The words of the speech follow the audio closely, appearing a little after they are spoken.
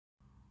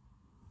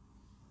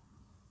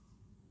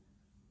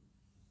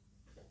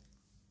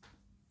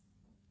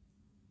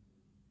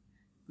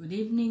Good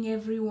evening,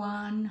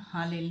 everyone.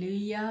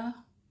 Hallelujah.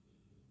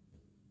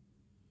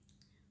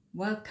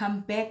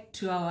 Welcome back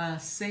to our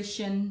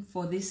session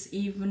for this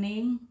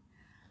evening.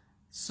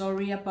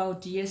 Sorry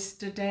about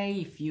yesterday.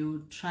 If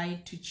you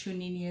tried to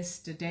tune in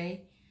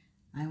yesterday,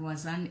 I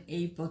was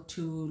unable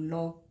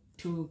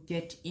to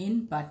get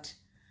in, but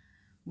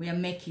we are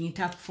making it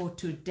up for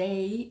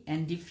today.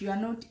 And if you are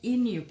not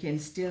in, you can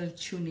still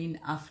tune in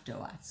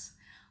afterwards.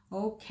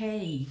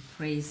 Okay,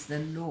 praise the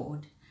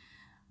Lord.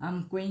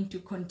 I'm going to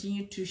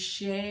continue to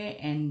share,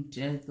 and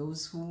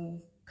those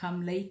who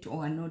come late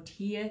or are not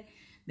here,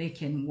 they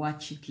can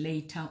watch it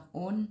later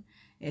on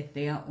at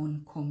their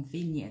own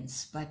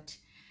convenience. But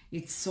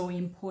it's so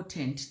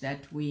important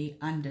that we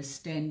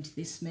understand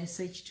this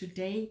message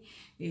today.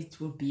 It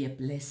will be a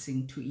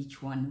blessing to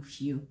each one of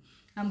you.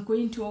 I'm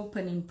going to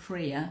open in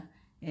prayer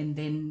and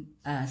then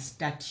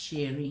start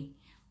sharing.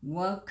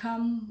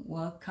 Welcome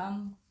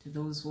to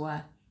those who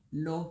are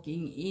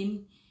logging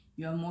in.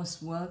 You are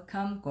most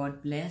welcome.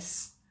 God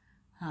bless.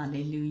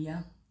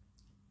 Hallelujah.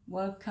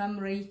 Welcome,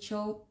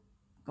 Rachel.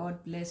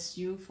 God bless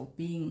you for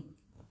being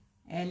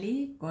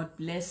early. God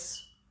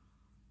bless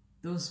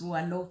those who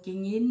are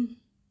logging in.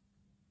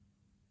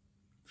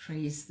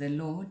 Praise the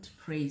Lord.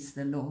 Praise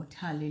the Lord.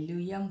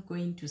 Hallelujah. I'm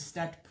going to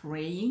start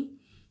praying.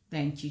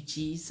 Thank you,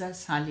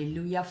 Jesus.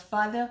 Hallelujah.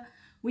 Father,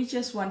 we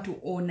just want to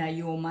honor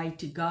you,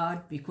 Almighty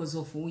God, because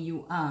of who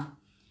you are.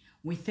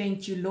 We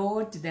thank you,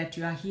 Lord, that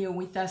you are here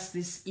with us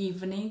this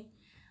evening.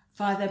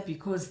 Father,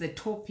 because the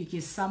topic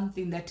is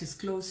something that is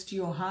close to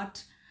your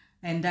heart,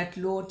 and that,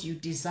 Lord, you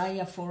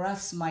desire for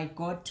us, my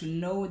God, to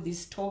know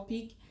this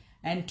topic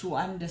and to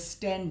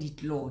understand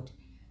it, Lord.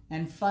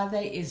 And Father,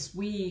 as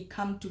we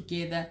come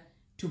together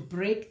to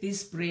break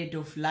this bread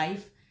of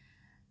life,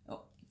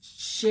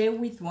 share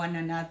with one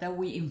another,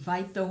 we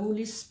invite the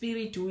Holy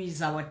Spirit, who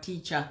is our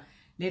teacher.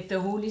 Let the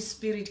Holy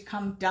Spirit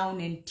come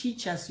down and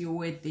teach us your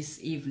word this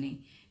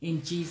evening.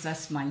 In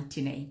Jesus'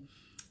 mighty name.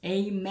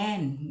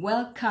 Amen.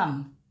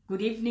 Welcome.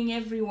 Good evening,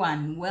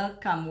 everyone.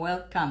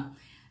 Welcome.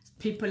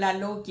 People are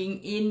logging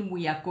in.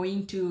 We are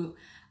going to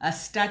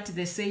start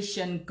the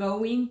session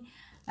going.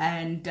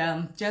 And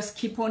just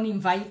keep on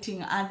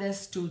inviting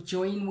others to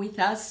join with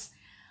us.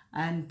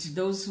 And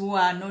those who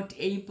are not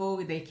able,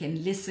 they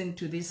can listen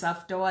to this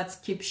afterwards.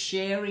 Keep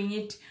sharing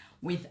it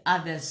with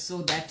others so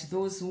that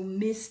those who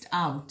missed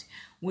out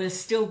will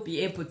still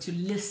be able to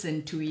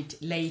listen to it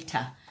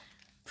later.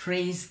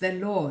 Praise the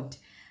Lord.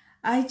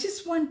 I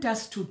just want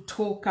us to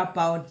talk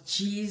about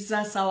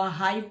Jesus, our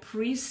high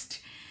priest.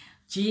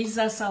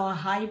 Jesus, our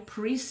high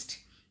priest.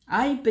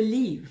 I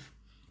believe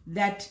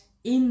that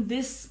in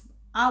this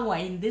hour,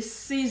 in this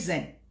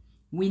season,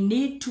 we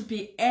need to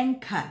be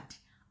anchored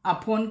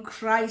upon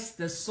Christ,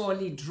 the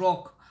solid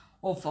rock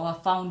of our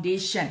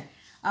foundation.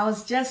 I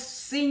was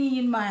just singing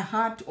in my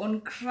heart,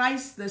 on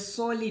Christ, the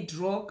solid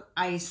rock,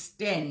 I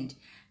stand,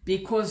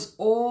 because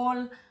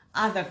all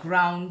other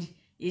ground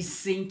is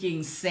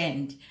sinking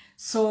sand.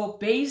 So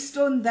based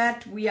on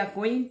that, we are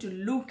going to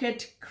look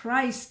at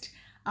Christ,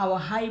 our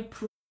high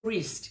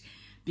priest,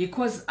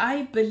 because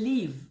I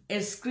believe,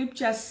 as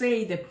scriptures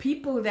say, the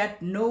people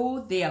that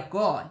know their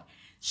God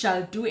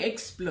shall do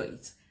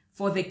exploits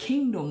for the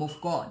kingdom of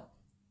God.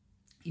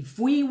 If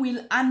we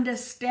will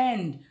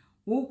understand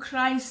who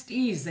Christ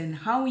is and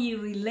how he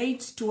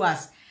relates to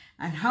us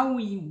and how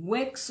he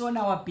works on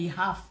our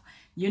behalf,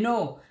 you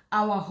know,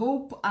 our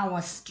hope,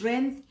 our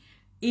strength,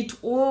 it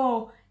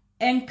all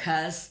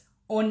anchors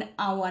on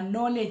our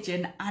knowledge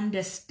and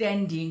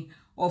understanding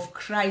of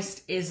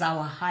Christ as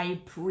our high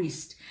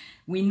priest.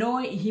 We know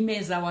him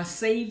as our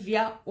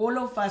savior. All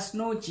of us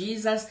know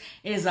Jesus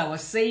as our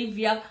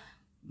savior.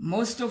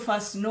 Most of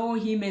us know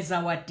him as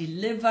our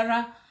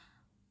deliverer.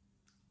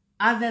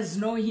 Others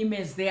know him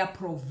as their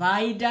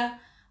provider.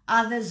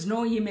 Others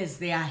know him as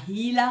their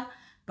healer.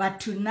 But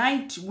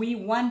tonight we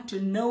want to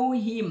know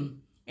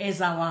him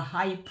as our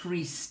high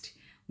priest.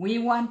 We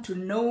want to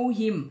know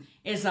him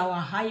as our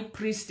high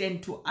priest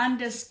and to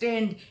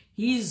understand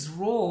his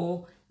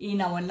role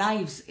in our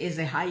lives as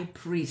a high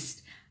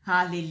priest.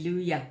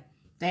 Hallelujah.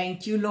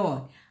 Thank you,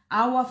 Lord.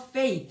 Our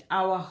faith,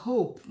 our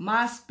hope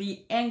must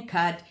be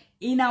anchored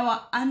in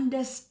our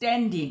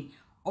understanding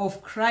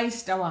of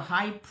Christ, our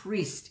high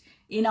priest,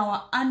 in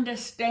our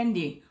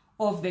understanding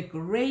of the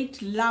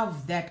great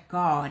love that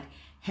God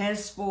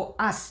has for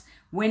us.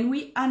 When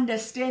we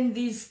understand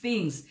these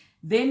things,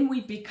 then we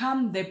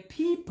become the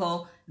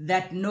people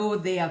that know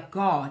their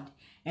God,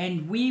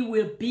 and we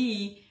will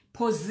be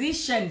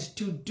positioned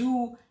to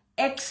do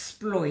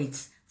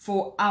exploits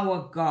for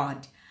our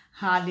God.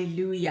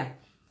 Hallelujah.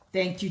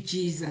 Thank you,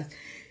 Jesus.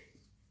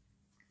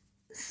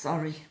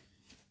 Sorry.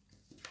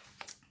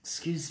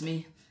 Excuse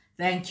me.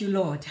 Thank you,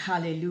 Lord.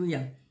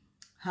 Hallelujah.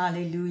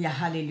 Hallelujah.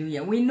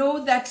 Hallelujah. We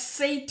know that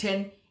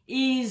Satan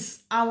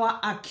is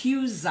our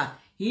accuser.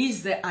 He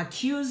is the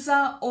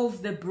accuser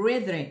of the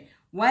brethren,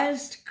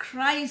 whilst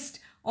Christ,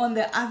 on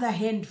the other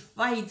hand,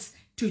 fights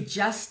to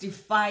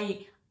justify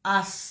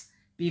us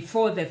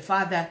before the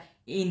Father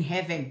in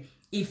heaven.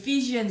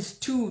 Ephesians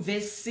 2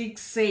 verse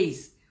 6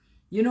 says,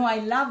 you know, I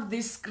love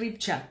this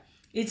scripture.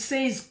 It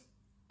says,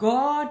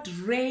 God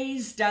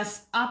raised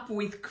us up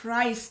with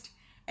Christ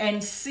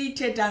and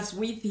seated us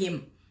with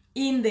him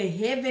in the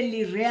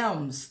heavenly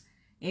realms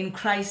in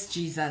Christ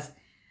Jesus.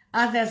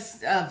 Other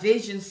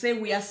versions say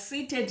we are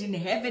seated in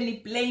heavenly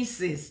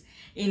places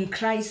in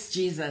Christ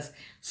Jesus.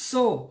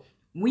 So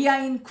we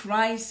are in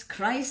Christ.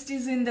 Christ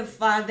is in the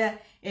Father,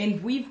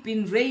 and we've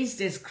been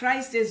raised as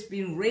Christ has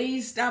been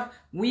raised up.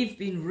 We've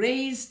been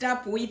raised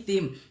up with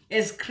him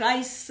as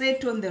Christ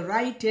sat on the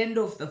right hand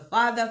of the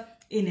Father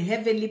in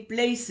heavenly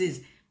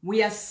places.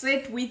 We are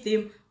set with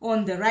him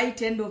on the right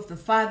hand of the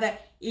Father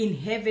in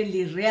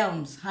heavenly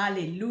realms.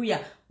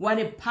 Hallelujah. What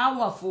a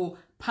powerful,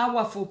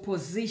 powerful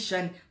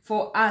position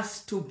for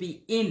us to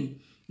be in.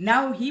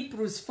 Now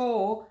Hebrews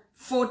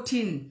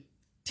 4:14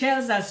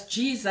 tells us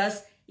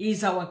Jesus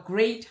is our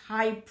great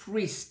high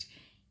priest.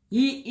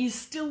 He is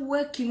still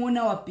working on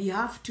our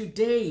behalf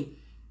today.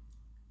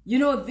 You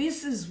know,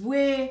 this is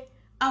where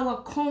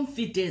our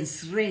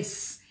confidence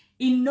rests,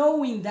 in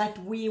knowing that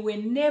we were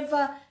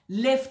never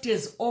left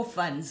as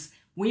orphans.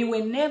 We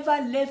were never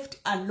left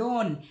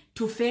alone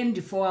to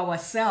fend for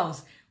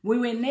ourselves. We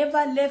were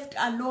never left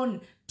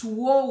alone to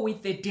war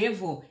with the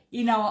devil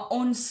in our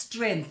own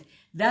strength.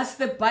 Thus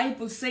the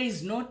Bible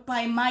says, not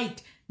by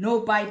might, nor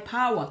by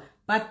power,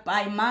 but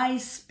by my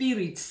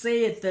spirit,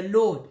 saith the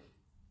Lord.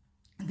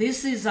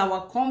 This is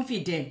our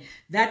confidence,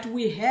 that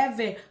we have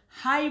a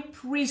high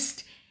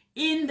priest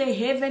in the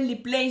heavenly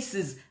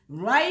places,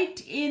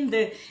 right in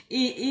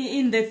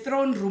the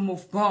throne room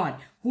of God,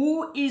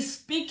 who is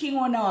speaking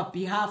on our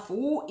behalf,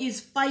 who is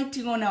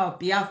fighting on our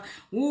behalf,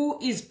 who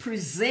is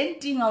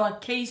presenting our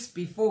case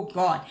before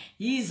God.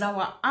 He is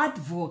our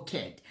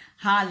advocate.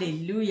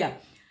 Hallelujah.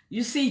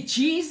 You see,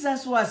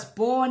 Jesus was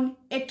born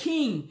a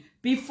king.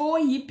 Before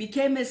he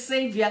became a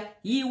savior,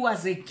 he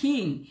was a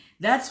king.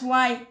 That's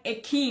why a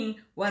king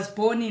was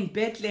born in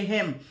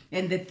Bethlehem.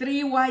 And the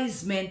three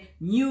wise men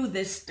knew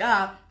the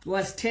star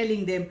was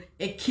telling them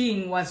a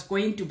king was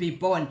going to be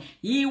born.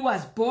 He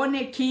was born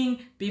a king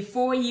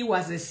before he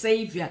was a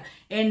savior.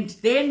 And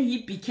then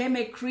he became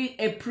a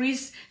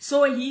priest.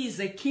 So he is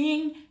a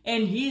king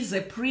and he is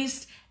a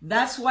priest.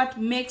 That's what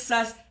makes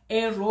us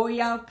a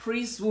royal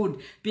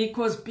priesthood,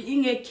 because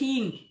being a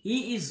king,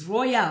 he is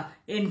royal,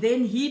 and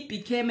then he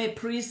became a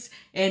priest,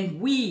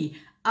 and we,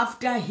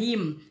 after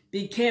him,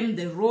 became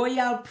the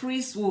royal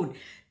priesthood.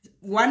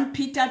 1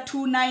 Peter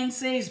 2:9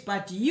 says,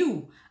 but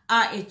you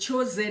are a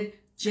chosen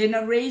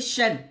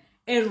generation,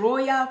 a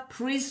royal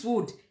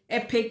priesthood,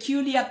 a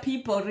peculiar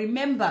people.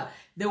 Remember,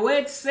 the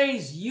word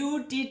says,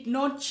 you did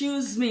not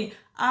choose me,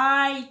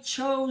 I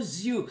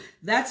chose you.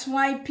 That's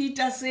why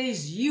Peter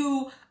says,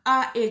 you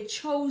are a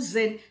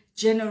chosen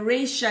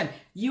generation.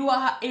 You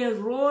are a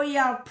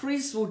royal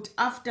priesthood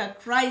after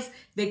Christ,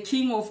 the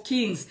King of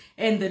Kings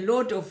and the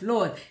Lord of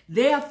Lords.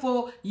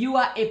 Therefore, you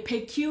are a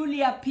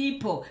peculiar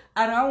people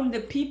around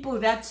the people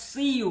that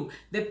see you,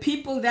 the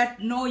people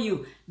that know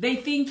you. They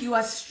think you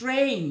are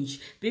strange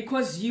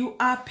because you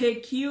are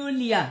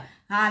peculiar.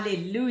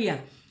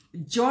 Hallelujah.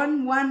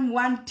 John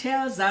 1:1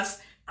 tells us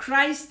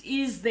Christ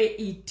is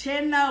the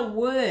eternal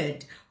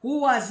word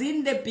who was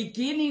in the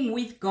beginning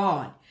with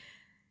God.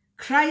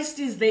 Christ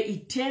is the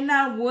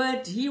eternal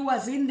word. He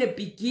was in the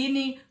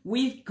beginning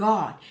with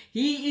God.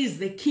 He is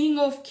the King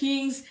of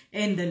Kings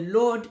and the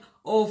Lord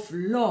of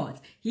Lords.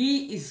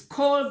 He is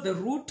called the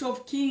root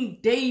of King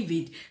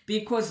David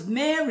because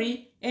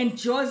Mary and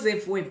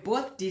Joseph were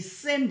both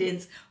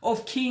descendants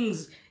of King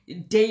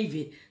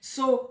David.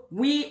 So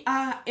we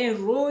are a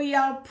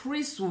royal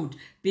priesthood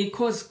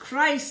because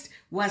Christ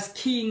was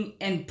king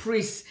and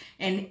priest,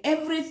 and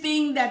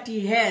everything that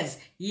he has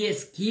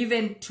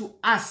given to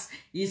us.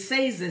 He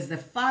says, as the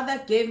Father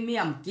gave me,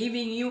 I'm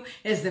giving you.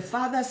 As the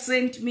Father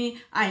sent me,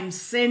 I'm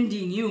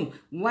sending you.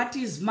 What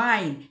is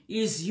mine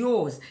is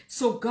yours.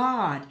 So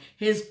God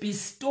has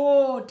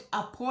bestowed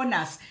upon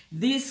us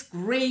this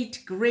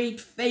great, great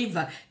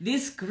favor,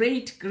 this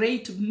great,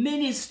 great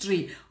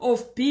ministry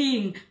of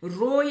being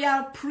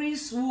royal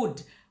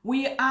priesthood.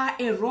 We are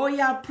a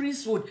royal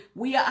priesthood.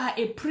 We are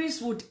a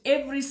priesthood,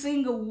 every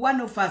single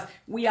one of us.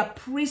 We are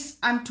priests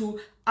unto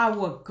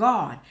our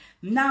God.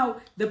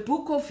 Now, the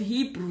book of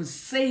Hebrews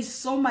says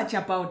so much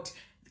about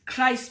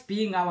Christ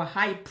being our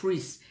high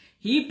priest.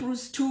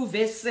 Hebrews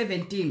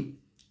 2:17.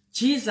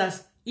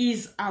 Jesus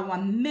is our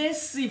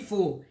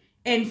merciful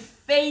and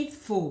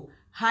faithful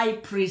high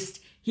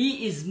priest.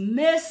 He is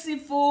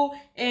merciful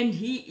and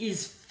he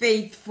is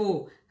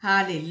faithful.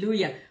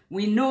 Hallelujah.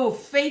 We know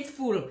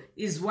faithful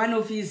is one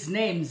of his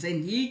names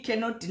and he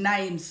cannot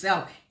deny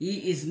himself.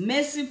 He is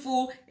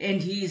merciful and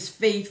he is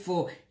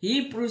faithful.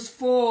 Hebrews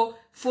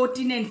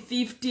 4:14 and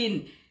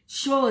 15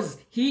 shows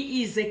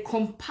he is a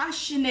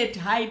compassionate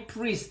high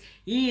priest.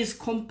 He is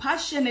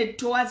compassionate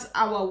towards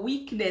our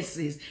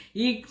weaknesses.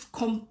 He is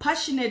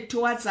compassionate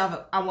towards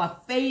our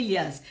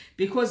failures.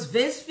 Because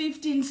verse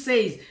 15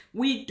 says,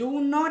 we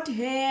do not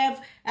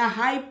have a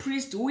high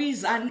priest who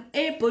is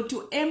unable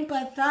to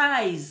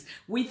empathize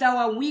with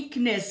our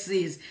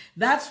weaknesses.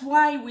 That's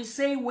why we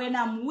say when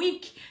I'm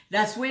weak,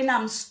 that's when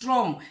I'm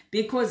strong.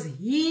 Because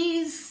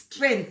his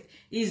strength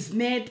is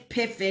made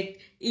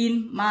perfect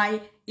in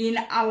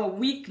our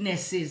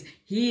weaknesses.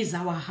 He is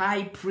our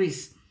high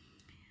priest.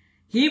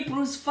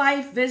 Hebrews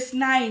 5 verse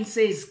 9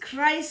 says,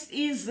 Christ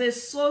is the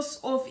source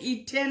of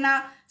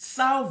eternal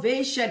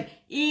salvation.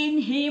 In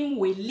him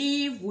we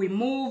live, we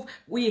move,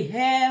 we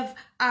have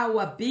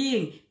our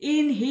being.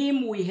 In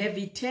him we have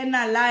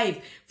eternal life.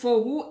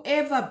 For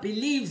whoever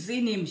believes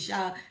in him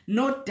shall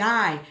not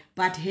die,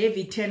 but have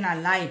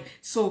eternal life.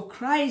 So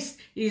Christ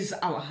is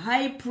our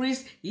high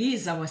priest. He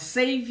is our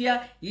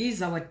savior. He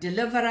is our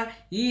deliverer.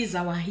 He is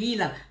our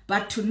healer.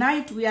 But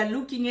tonight we are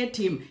looking at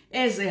him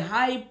as a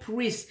high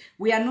priest.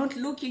 We are not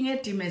looking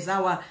at him as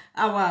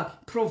our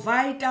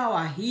provider,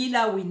 our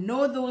healer. We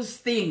know those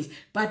things,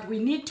 but we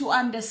need to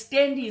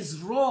understand his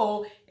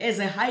role as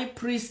a high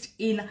priest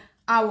in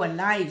our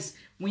lives.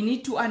 We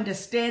need to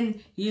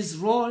understand his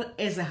role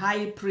as a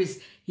high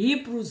priest.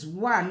 Hebrews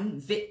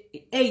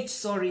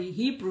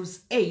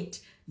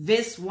 8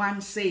 verse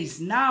 1 says,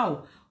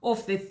 now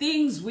of the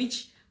things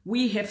which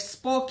we have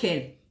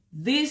spoken,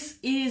 this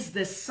is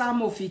the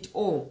sum of it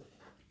all.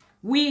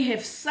 We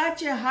have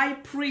such a high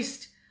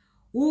priest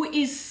who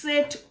is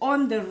set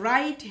on the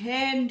right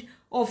hand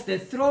of the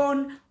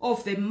throne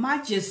of the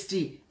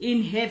majesty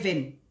in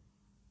heaven.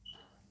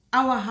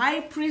 Our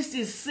high priest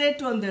is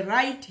set on the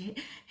right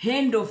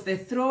hand of the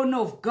throne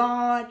of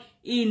God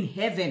in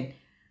heaven.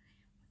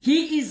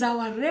 He is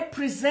our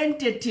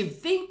representative.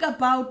 Think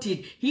about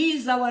it. He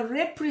is our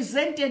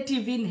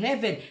representative in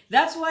heaven.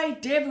 That's why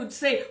David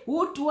said,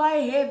 who do I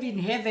have in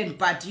heaven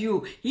but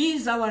you? He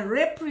is our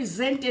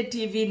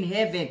representative in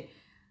heaven.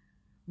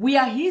 We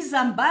are his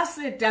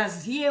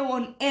ambassadors here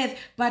on earth,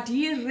 but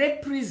he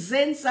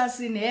represents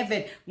us in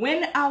heaven.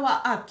 When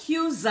our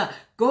accuser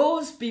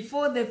goes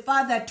before the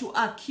Father to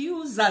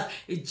accuse us,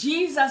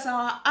 Jesus,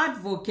 our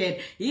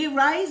advocate, he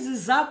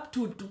rises up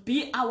to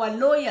be our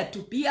lawyer, to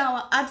be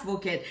our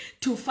advocate,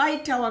 to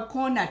fight our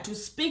corner, to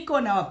speak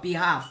on our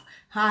behalf.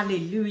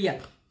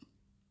 Hallelujah.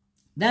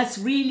 That's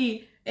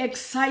really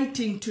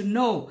exciting to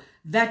know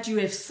that you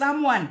have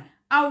someone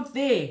out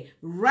there,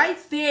 right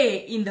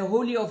there in the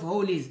Holy of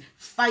Holies,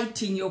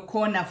 fighting your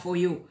corner for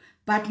you.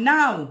 But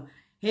now,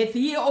 hath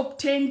he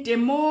obtained a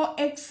more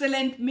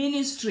excellent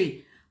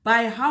ministry,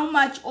 by how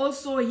much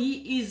also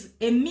he is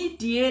a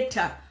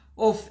mediator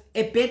of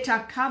a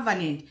better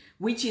covenant,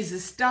 which is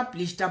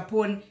established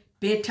upon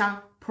better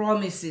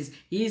promises.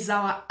 He is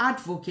our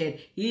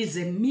advocate. He is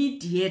a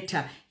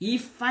mediator. He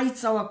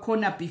fights our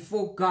corner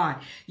before God.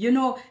 You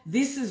know,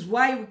 this is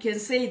why we can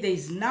say there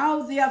is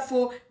now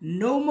therefore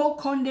no more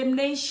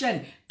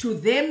condemnation to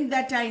them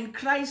that are in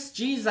Christ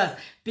Jesus,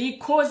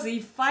 because he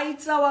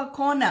fights our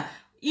corner.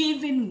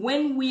 Even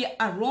when we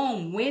are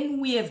wrong, when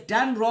we have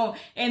done wrong,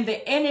 and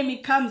the enemy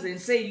comes and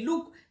say,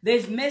 look,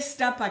 they've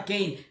messed up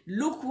again.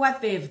 Look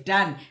what they've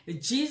done.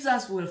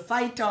 Jesus will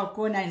fight our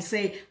corner and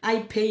say,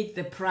 I paid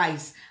the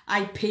price.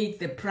 I paid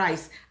the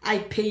price. I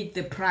paid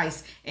the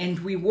price. And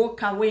we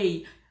walk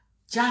away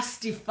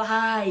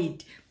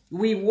justified.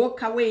 We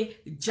walk away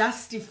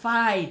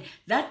justified.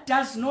 That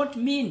does not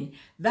mean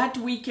that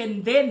we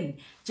can then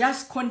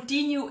just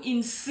continue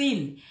in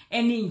sin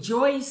and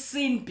enjoy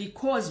sin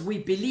because we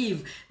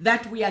believe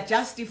that we are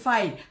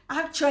justified.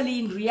 Actually,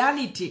 in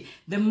reality,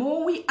 the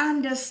more we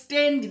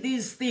understand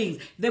these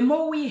things, the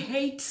more we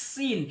hate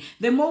sin,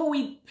 the more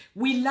we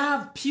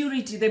love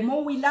purity, the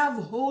more we love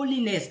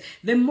holiness,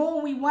 the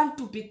more we want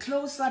to be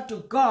closer to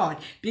God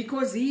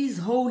because he is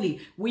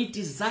holy. We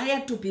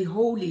desire to be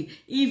holy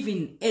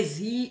even as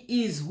he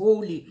is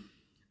holy.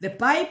 The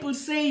Bible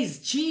says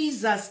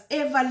Jesus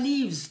ever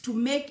lives to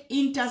make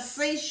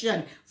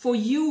intercession for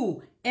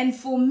you and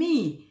for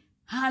me.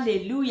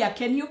 Hallelujah.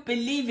 Can you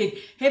believe it?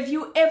 Have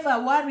you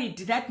ever worried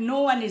that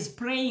no one is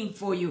praying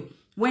for you?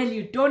 Well,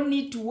 you don't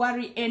need to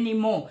worry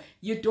anymore.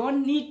 You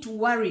don't need to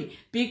worry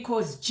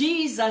because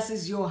Jesus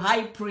is your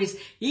high priest.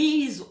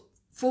 He is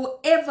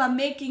forever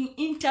making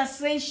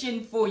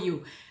intercession for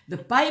you. The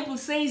Bible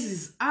says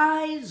his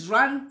eyes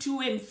run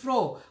to and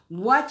fro,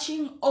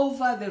 watching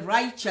over the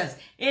righteous,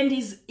 and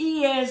his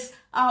ears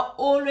are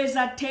always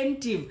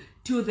attentive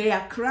to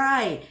their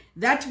cry.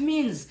 That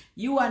means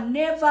you are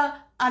never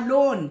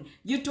alone.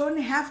 You don't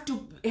have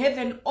to have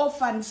an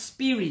orphan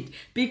spirit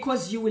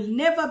because you will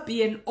never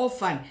be an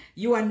orphan.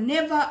 You are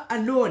never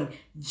alone.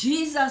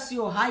 Jesus,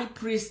 your high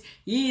priest,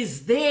 he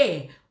is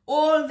there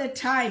all the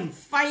time,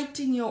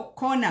 fighting your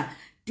corner,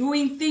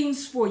 doing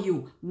things for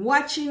you,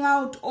 watching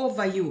out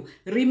over you,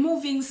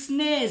 removing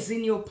snares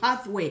in your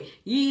pathway.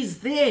 He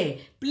is there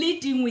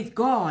pleading with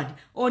God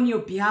on your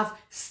behalf,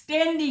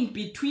 standing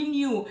between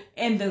you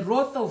and the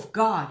wrath of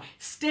God,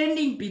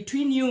 standing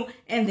between you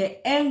and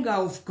the anger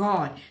of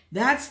God.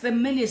 That's the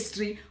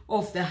ministry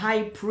of the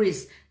high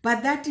priest.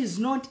 But that is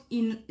not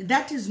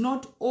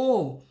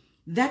all.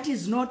 That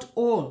is not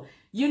all.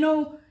 You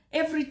know,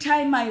 every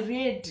time I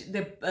read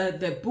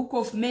the book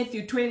of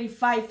Matthew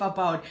 25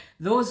 about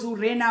those who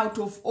ran out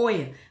of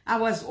oil, I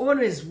was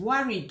always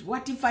worried.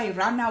 What if I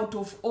run out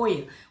of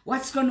oil?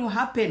 What's going to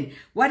happen?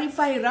 What if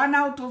I run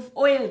out of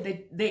oil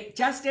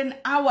just an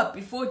hour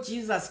before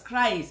Jesus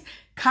Christ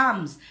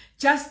comes?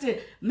 Just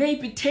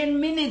maybe 10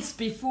 minutes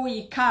before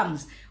he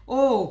comes.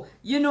 Oh,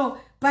 you know,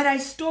 but I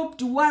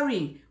stopped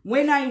worrying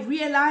when I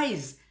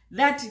realized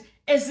that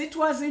as it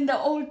was in the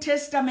Old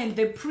Testament,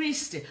 the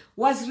priest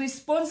was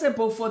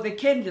responsible for the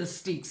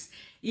candlesticks.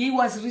 He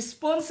was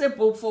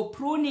responsible for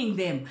pruning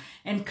them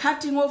and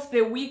cutting off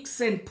the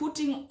wicks and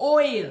putting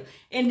oil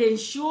and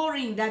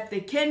ensuring that the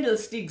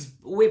candlesticks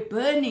were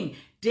burning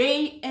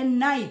day and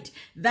night,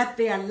 that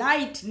their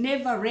light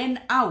never ran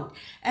out.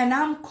 And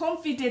I'm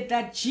confident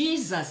that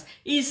Jesus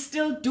is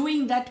still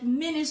doing that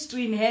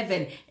ministry in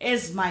heaven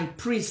as my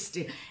priest.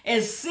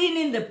 As seen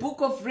in the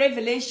book of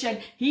Revelation,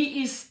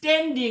 he is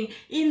standing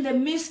in the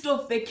midst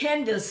of the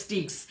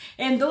candlesticks,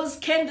 and those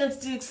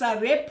candlesticks are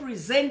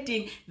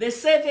representing the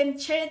 7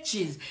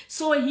 churches.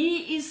 So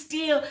he is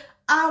still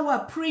our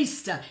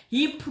priest.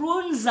 He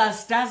prunes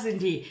us,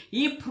 doesn't he?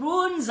 He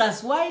prunes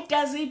us. Why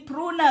does he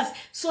prune us?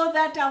 So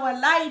that our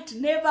light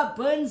never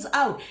burns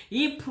out.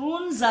 He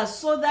prunes us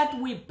so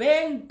that we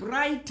burn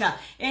brighter.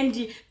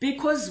 And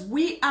because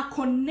we are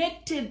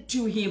connected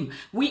to him,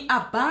 we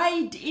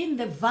abide in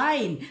the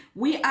vine.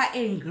 We are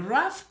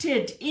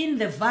engrafted in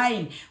the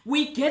vine.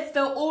 We get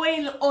the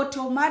oil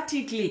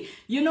automatically.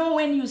 You know,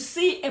 when you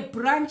see a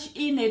branch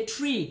in a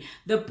tree,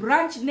 the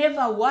branch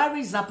never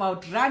worries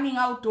about running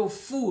out of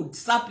food,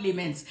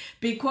 supplements,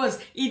 because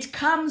it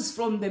comes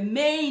from the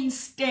main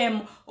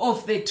stem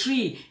of the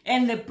tree,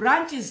 and the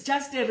branch is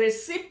just a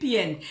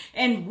recipient,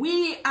 and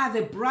we are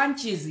the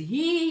branches.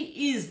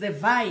 He is the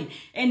vine,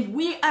 and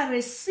we are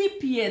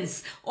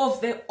recipients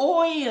of the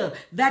oil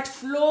that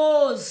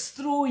flows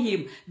through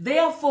him.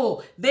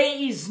 Therefore, there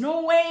is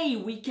no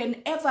way we can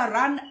ever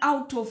run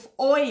out of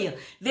oil.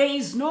 There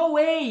is no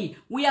way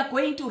we are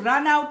going to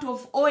run out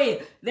of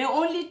oil. The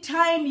only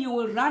time you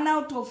will run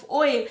out of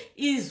oil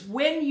is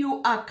when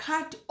you are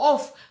cut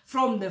off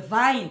from the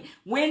vine.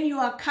 When you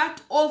are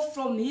cut off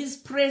from his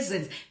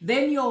presence,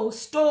 then your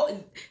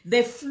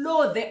the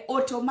flow, the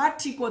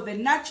automatic or the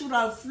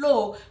natural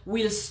flow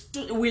will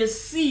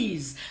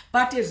cease.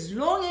 But as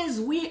long as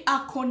we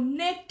are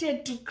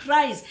connected to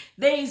Christ,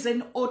 there is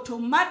an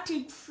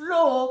automatic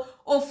flow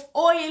of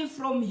oil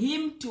from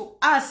him to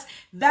us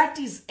that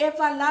is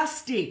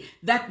everlasting,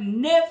 that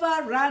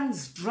never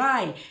runs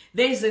dry.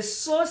 There is a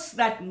source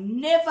that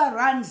never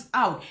runs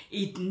out.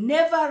 It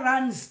never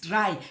runs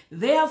dry.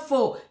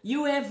 Therefore,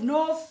 you have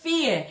no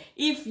fear.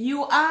 If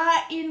you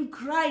are in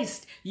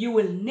Christ, you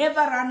will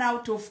never run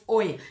out of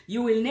oil.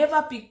 You will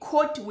never be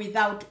caught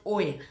without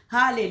oil.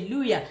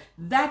 Hallelujah.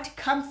 That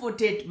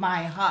comforted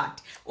my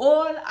heart.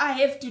 All I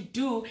have to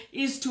do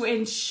is to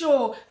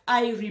ensure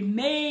I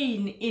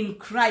remain in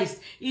Christ,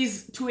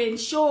 is to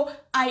ensure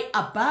I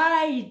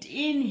abide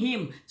in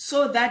him,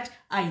 so that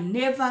I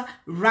never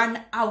run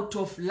out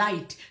of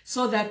light,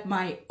 so that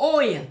my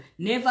oil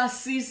never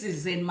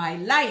ceases and my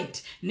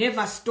light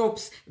never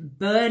stops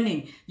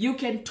burning. You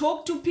can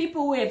talk to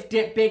people who have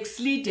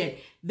backslidden.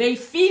 They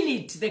feel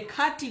it, the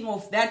cutting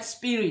of that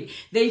spirit.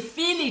 They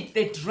feel it,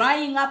 the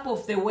drying up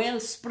of the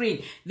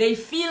wellspring. They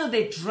feel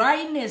the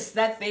dryness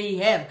that they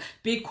have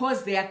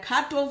because they are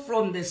cut off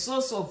from the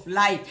source of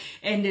life.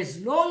 And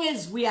as long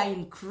as we are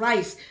in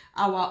Christ,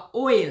 our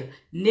oil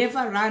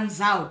never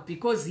runs out,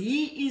 because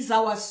he is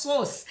our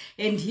source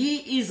and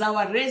he is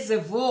our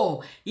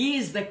reservoir. He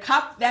is the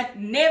cup that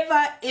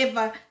never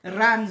ever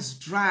runs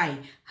dry.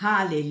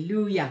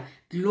 Hallelujah.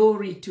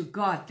 Glory to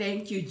God.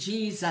 Thank you,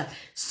 Jesus.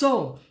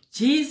 So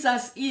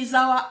Jesus is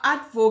our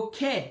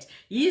advocate.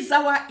 He is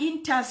our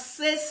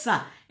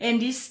intercessor,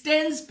 and he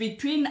stands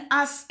between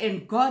us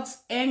and God's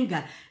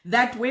anger,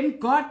 that when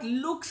God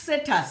looks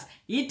at us,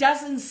 he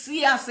doesn't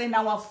see us in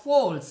our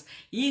faults.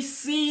 He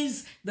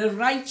sees the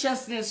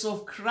righteousness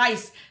of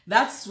Christ.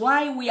 That's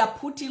why we are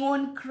putting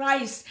on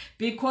Christ,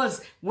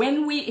 because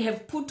when we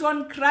have put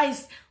on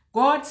Christ,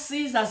 God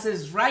sees us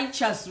as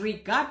righteous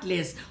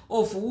regardless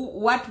of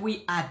what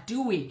we are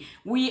doing.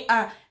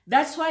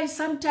 That's why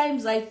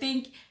sometimes I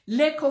think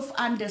lack of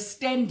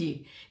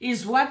understanding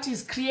is what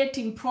is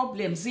creating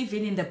problems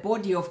even in the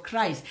body of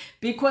Christ,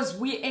 because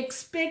we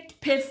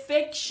expect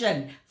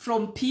perfection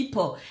from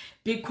people,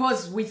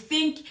 because we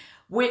think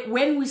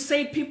When we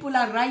say people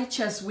are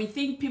righteous, we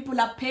think people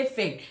are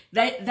perfect.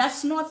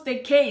 That's not the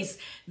case.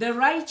 The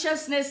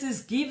righteousness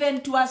is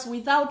given to us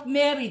without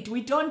merit.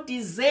 We don't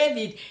deserve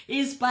it.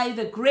 It's by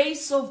the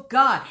grace of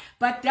God.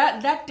 But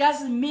that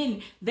doesn't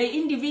mean the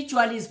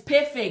individual is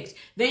perfect.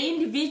 The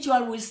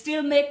individual will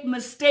still make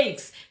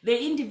mistakes.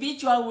 The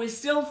individual will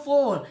still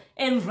fall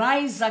and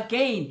rise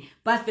again.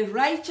 But the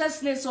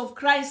righteousness of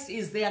Christ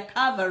is their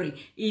covering.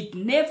 It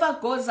never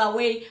goes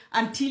away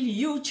until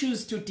you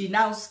choose to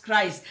denounce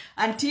Christ,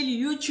 until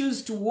you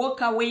choose to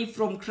walk away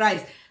from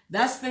Christ.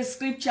 That's the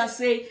scripture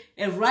say,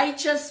 a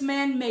righteous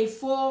man may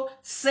fall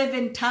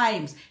 7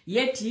 times,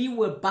 yet he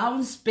will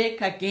bounce back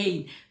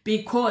again,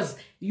 because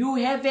you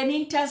have an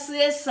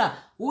intercessor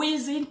who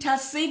is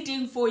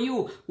interceding for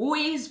you, who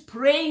is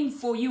praying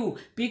for you,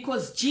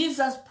 because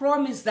Jesus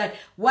promised that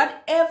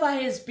whatever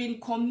has been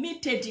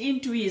committed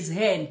into his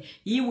hand,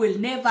 he will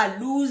never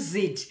lose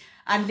it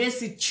unless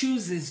he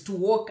chooses to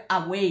walk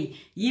away.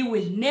 He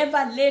will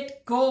never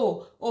let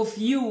go of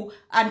you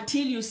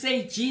until you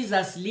say,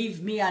 Jesus,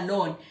 leave me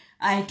alone.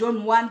 I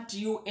don't want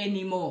you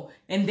anymore.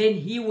 And then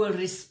he will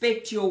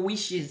respect your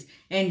wishes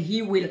and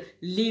he will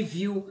leave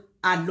you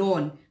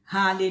alone.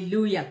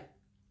 Hallelujah.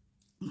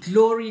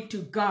 Glory to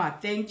God.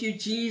 Thank you,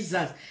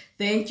 Jesus.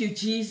 Thank you,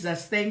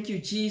 Jesus. Thank you,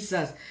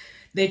 Jesus.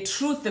 The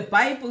truth, the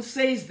Bible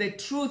says the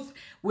truth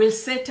will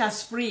set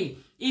us free.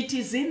 It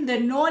is in the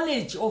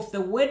knowledge of the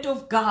word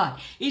of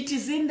God. It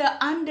is in the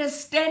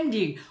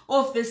understanding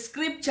of the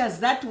scriptures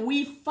that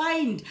we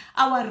find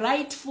our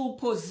rightful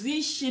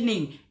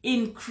positioning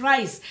in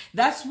Christ.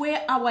 That's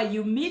where our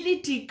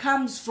humility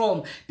comes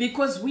from,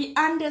 because we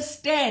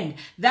understand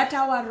that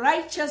our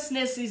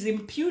righteousness is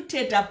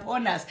imputed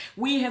upon us.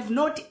 We have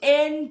not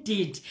earned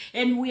it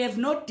and we have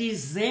not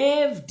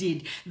deserved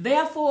it.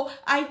 Therefore,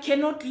 I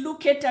cannot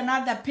look at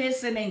another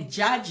person and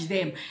judge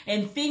them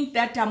and think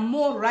that I'm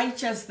more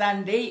righteous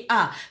than they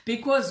are,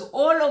 because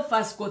all of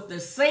us got the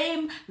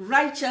same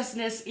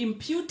righteousness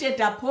imputed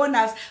upon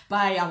us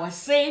by our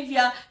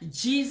Savior,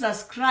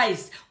 Jesus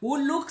Christ,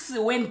 who looks,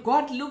 when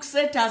God looks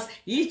at us,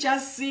 he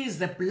just sees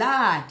the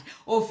blood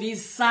of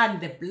his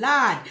son, the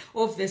blood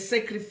of the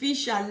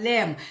sacrificial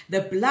lamb,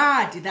 the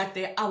blood that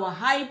our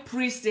high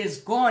priest has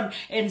gone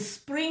and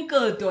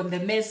sprinkled on the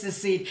mercy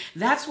seat.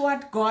 That's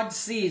what God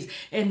sees.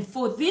 And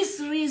for this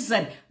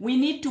reason, we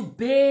need to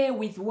bear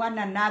with one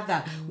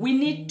another. We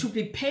need to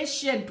be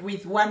patient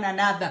with one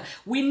another.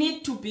 We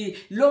need to be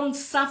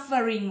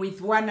long-suffering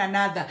with one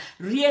another,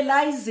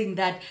 realizing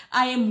that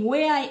I am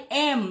where I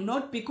am,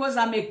 not because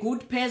I'm a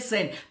good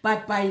person,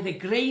 but by the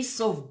grace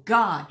of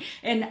God.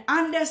 And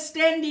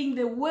understanding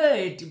the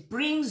word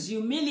brings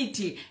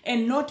humility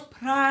and not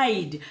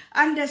pride.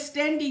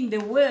 Understanding the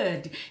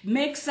word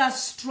makes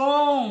us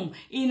strong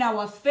in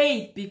our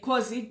faith,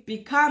 because it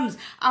becomes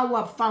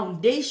our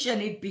foundation,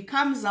 it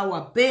becomes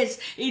our base,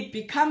 it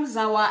becomes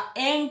our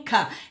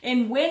anchor.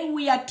 And when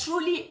we are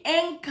truly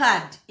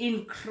anchored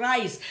in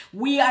Christ,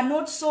 we are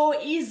not so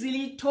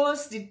easily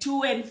tossed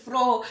to and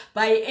fro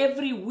by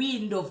every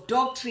wind of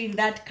doctrine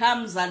that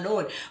comes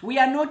along. We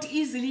are not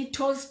easily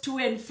tossed to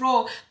and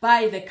fro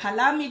by the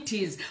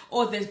calamities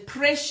or the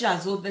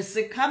pressures or the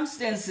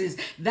circumstances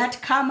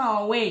that come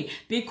our way,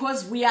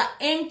 because we are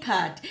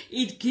anchored.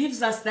 It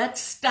gives us that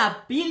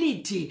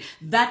stability,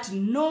 that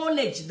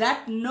knowledge,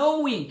 that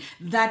knowing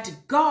that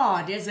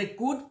God has a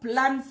good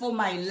plan for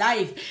my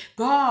life.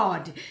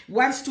 God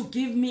wants to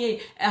give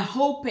me a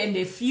hope and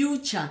a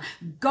future.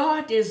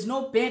 God has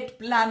no bad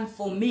plan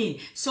for me.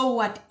 So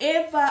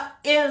whatever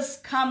else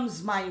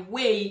comes my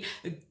way,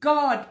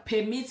 God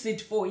permits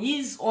it for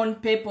his own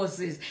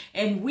purposes.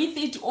 And with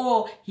it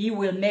all, he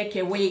will make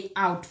a way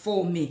out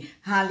for me.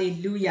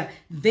 Hallelujah.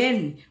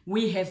 Then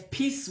we have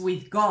peace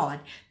with God,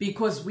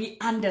 because we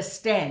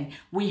understand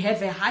we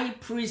have a high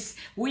priest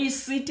who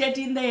is seated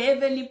in the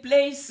heavenly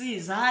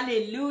places.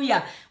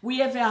 Hallelujah. We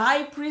have a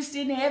high priest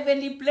in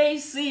heavenly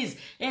places.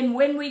 And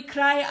when we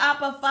cry,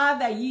 Abba,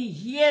 Father, he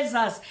hears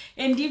us.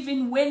 And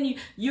even when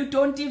you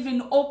don't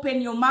even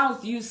open your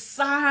mouth, you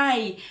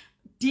sigh.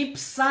 Deep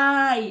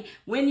sigh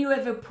when you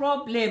have a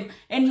problem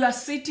and you are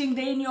sitting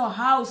there in your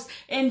house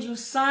and you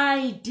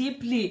sigh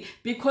deeply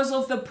because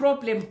of the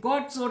problem.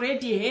 God's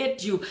already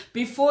heard you.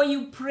 Before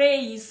you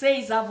pray, he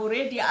says, I've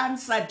already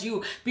answered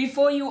you.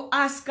 Before you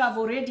ask, I've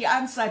already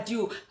answered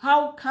you.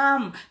 How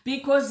come?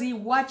 Because he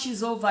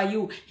watches over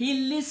you.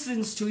 He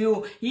listens to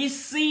you. He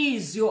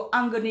sees your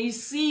agony. He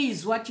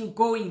sees what you're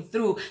going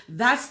through.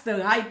 That's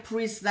the high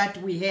priest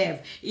that we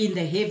have in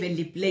the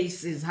heavenly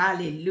places.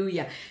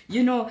 Hallelujah.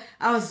 You know,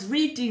 I was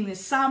reading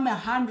Psalm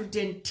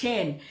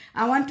 110.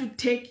 I want to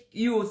take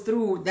you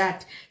through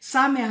that.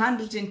 Psalm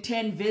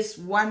 110 verse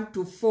 1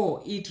 to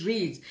 4. It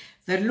reads,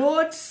 The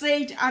Lord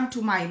said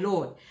unto my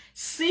Lord,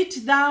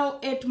 Sit thou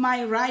at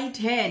my right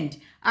hand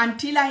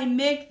until I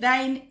make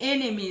thine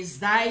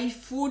enemies thy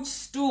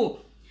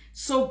footstool.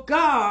 So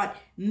God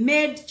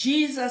made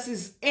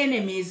Jesus'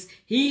 enemies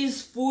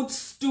his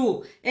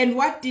footstool. And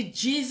what did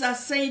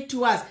Jesus say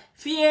to us?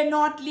 Fear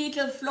not,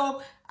 little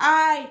flock,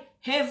 I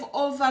have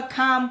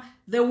overcome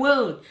the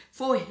world.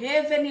 For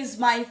heaven is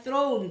my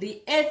throne,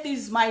 the earth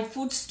is my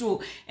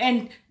footstool.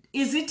 And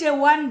is it a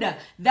wonder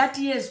that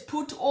he has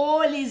put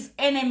all his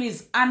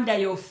enemies under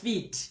your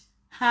feet?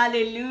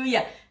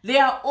 Hallelujah. They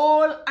are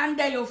all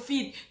under your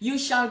feet. You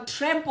shall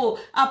trample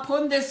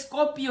upon the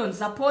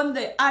scorpions, upon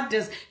the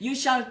adders. You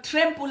shall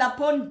trample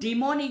upon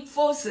demonic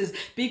forces,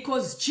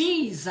 because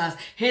Jesus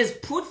has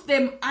put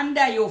them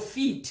under your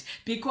feet,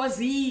 because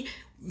he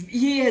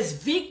has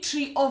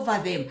victory over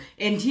them,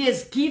 and he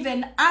has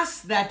given us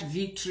that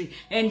victory,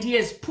 and he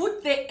has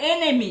put the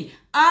enemy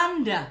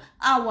under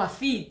our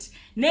feet.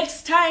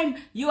 Next time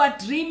you are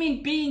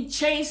dreaming being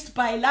chased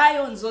by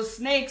lions or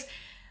snakes,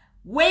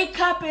 wake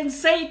up and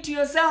say to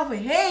yourself,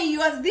 hey,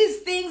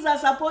 these things are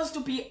supposed to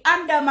be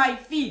under my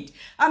feet.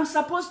 I'm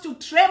supposed to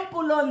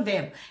trample on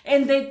them,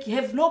 and they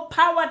have no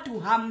power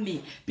to harm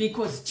me,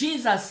 because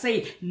Jesus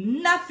said,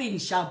 nothing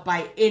shall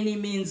by any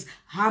means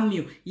harm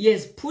you. He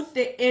has put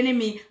the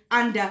enemy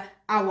under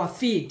our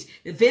feet.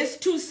 Verse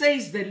 2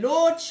 says, the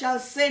Lord shall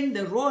send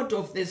the rod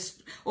of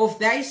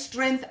thy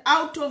strength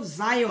out of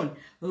Zion.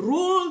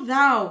 Rule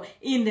thou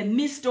in the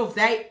midst of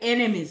thy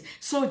enemies.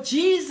 So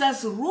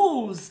Jesus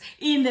rules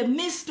in the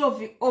midst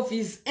of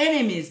his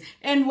enemies.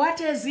 And what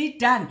has he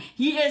done?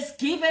 He has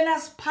given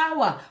us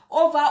power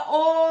over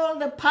all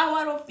the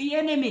power of the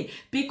enemy,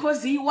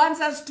 because he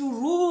wants us to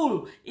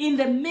rule in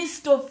the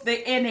midst of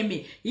the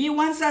enemy. He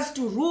wants us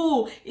to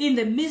rule in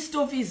the midst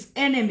of his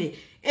enemy.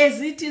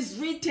 As it is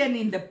written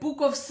in the book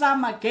of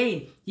Psalm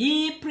again,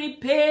 he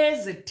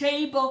prepares a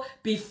table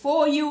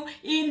before you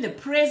in the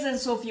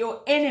presence of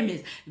your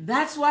enemies.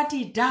 That's what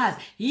he does.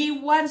 He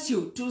wants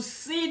you to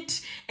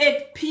sit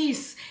at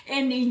peace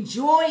and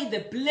enjoy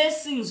the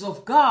blessings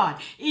of God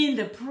in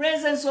the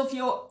presence of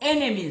your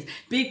enemies,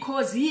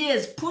 because he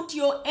has put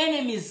your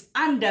enemies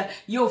under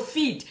your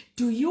feet.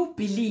 Do you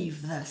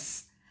believe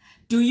this?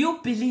 Do you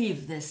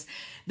believe this?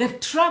 The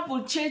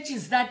trouble, church,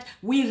 is that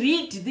we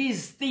read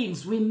these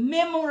things, we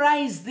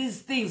memorize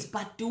these things,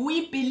 but do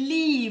we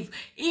believe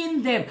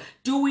in them?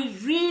 Do we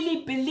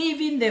really believe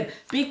in them?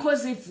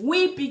 Because if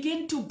we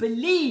begin to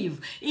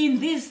believe in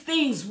these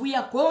things, we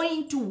are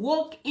going to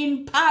walk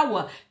in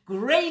power,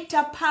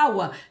 greater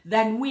power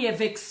than we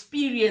have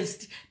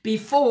experienced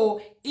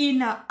before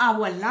in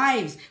our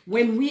lives.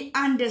 When we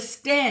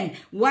understand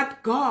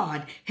what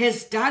God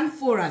has done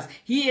for us,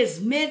 he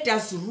has made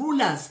us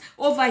rulers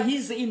over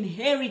his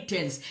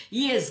inheritance.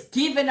 He has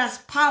given us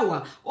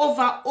power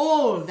over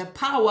all the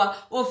power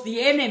of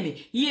the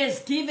enemy. He has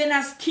given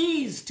us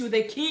keys to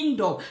the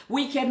kingdom.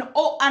 We can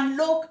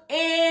unlock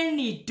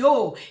any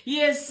door. He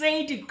has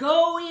said,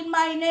 go in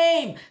my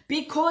name,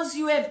 because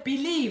you have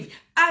believed.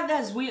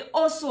 Others will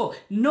also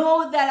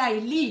know that I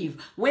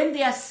live when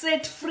they are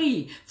set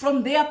free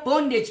from their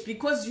bondage,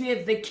 because you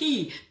have the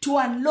key to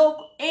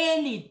unlock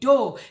any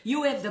door.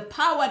 You have the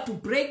power to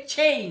break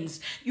chains.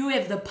 You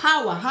have the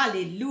power.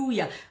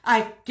 Hallelujah.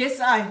 I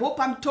hope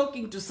I'm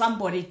talking to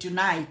somebody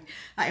tonight.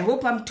 I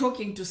hope I'm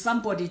talking to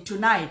somebody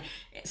tonight.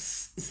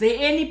 Is there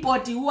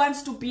anybody who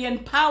wants to be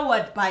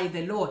empowered by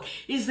the Lord?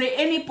 Is there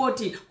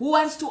anybody who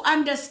wants to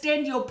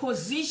understand your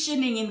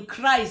positioning in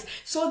Christ,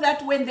 so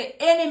that when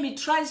the enemy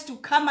tries to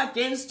come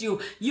against you,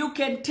 you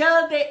can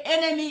tell the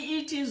enemy,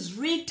 it is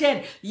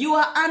written, you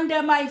are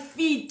under my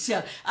feet.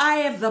 I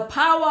have the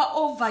power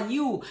over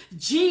you.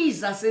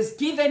 Jesus has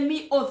given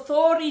me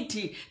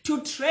authority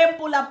to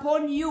trample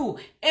upon you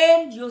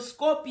and your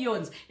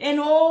scorpions and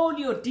all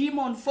your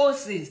demon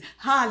forces.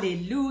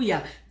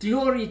 Hallelujah.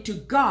 Glory to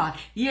God.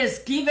 He has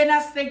given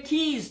us the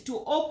keys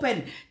to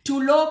open,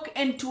 to lock,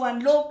 and to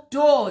unlock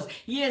doors.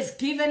 He has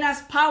given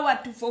us power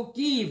to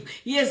forgive.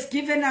 He has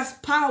given us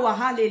power,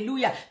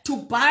 hallelujah, to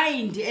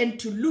bind and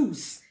to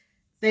loose.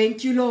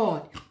 Thank you,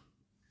 Lord.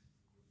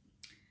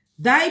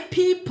 Thy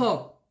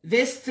people,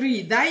 verse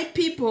 3, thy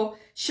people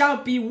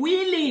shall be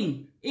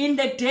willing in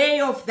the day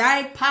of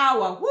thy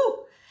power. Woo!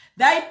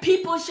 Thy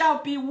people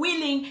shall be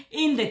willing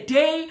in the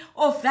day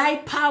of thy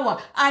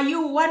power. Are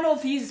you one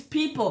of his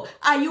people?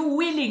 Are you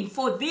willing?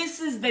 For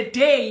this is the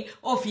day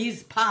of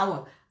his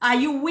power. Are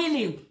you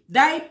willing?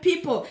 Thy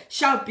people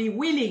shall be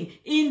willing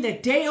in the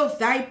day of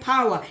thy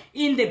power,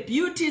 in the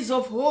beauties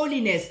of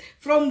holiness.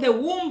 From the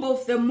womb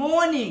of the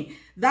morning,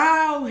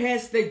 thou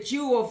hast the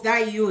dew of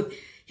thy youth.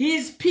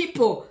 His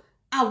people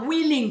are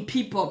willing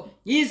people.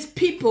 His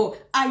people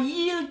are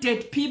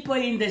yielded people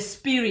in the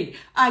spirit.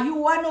 Are you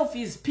one of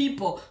his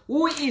people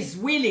who is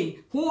willing,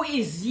 who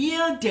is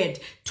yielded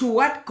to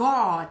what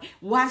God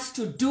wants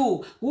to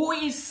do, who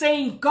is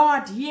saying,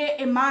 God, here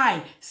am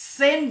I,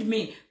 send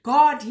me.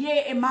 God,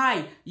 here am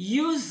I,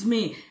 use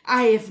me.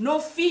 I have no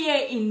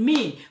fear in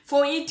me,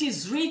 for it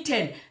is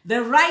written,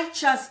 the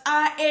righteous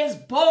are as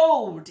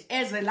bold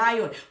as a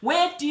lion.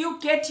 Where do you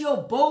get your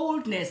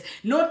boldness?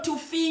 Not to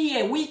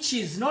fear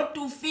witches, not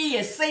to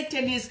fear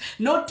Satanists,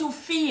 not to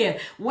fear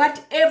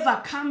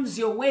whatever comes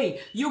your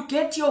way. You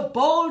get your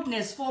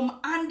boldness from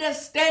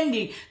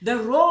understanding the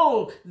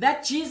role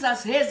that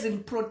Jesus has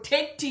in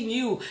protecting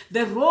you,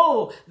 the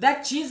role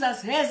that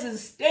Jesus has in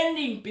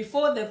standing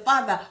before the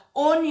Father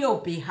on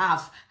your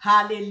behalf.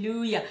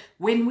 Hallelujah.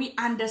 When we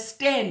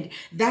understand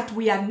that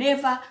we are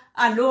never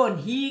alone,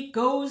 he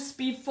goes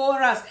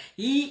before us.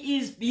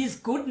 His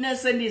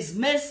goodness and his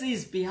mercy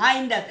is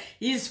behind us.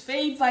 His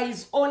favor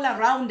is all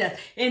around us,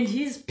 and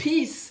his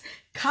peace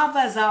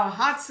covers our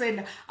hearts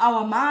and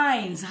our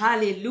minds.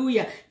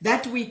 Hallelujah.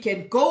 That we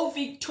can go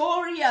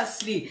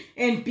victoriously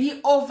and be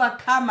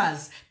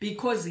overcomers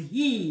because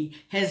he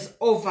has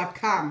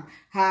overcome.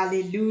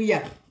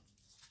 Hallelujah.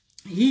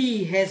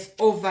 He has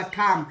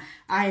overcome.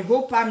 I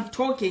hope I'm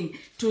talking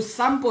to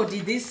somebody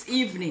this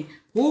evening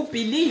who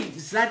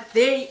believes that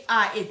they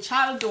are a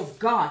child of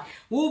God,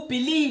 who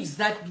believes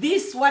that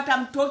this, what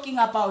I'm talking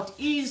about,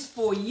 is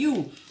for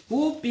you,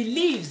 who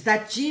believes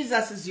that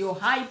Jesus is your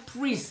high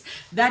priest,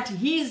 that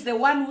he's the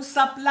one who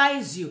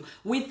supplies you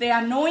with the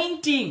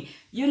anointing.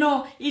 You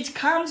know, it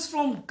comes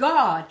from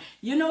God.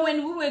 You know,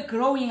 when we were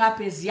growing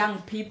up as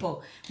young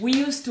people, we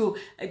used to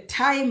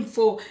time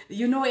for,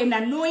 you know, an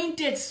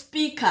anointed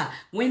speaker.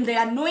 When the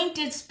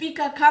anointed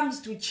speaker comes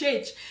to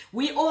church,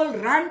 we all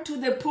run to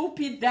the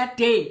pulpit that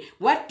day.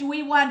 What do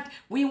we want?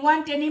 We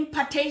want an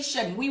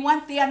impartation. We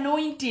want the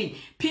anointing.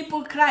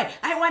 People cry,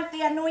 I want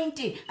the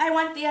anointing. I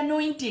want the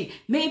anointing.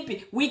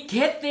 Maybe we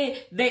get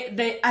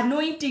the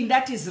anointing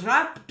that is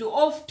rubbed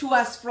off to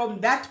us from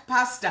that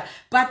pastor.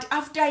 But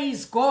after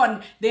he's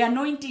gone, the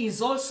anointing is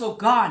also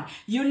gone.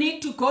 You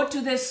need to go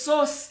to the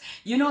source.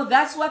 You know,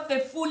 that's what the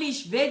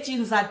foolish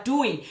virgins are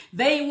doing.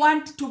 They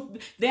want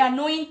the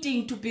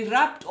anointing to be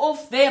rubbed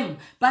off them,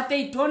 but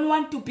they don't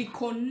want to be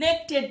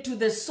connected to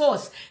the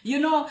source. You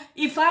know,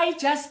 if I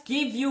just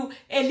give you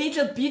a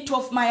little bit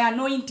of my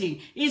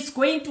anointing, it's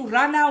going to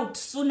run out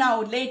sooner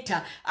or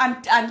later, and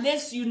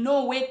unless you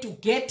know where to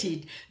get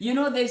it. You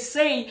know, they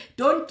say,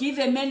 don't give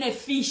a man a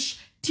fish,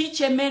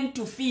 teach a man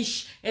to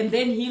fish, and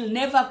then he'll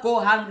never go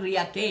hungry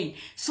again.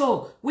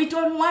 So we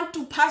don't want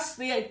to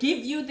give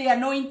you the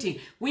anointing.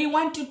 We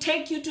want to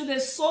take you to the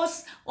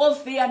source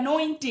of the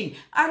anointing.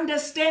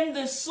 Understand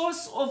the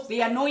source of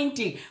the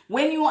anointing.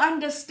 When you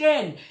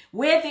understand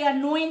where the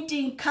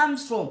anointing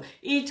comes from,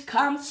 it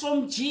comes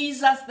from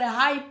Jesus, the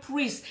high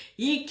priest.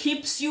 He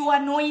keeps you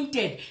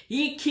anointed.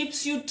 He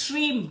keeps you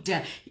trimmed.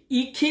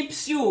 He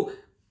keeps you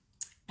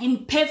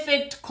in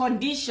perfect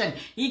condition.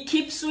 He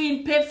keeps you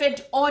in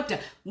perfect order.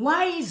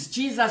 Why is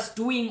Jesus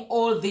doing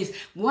all this?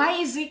 Why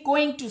is he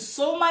going to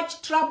so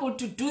much trouble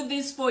to do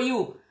this for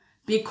you?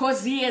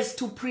 Because he has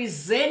to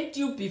present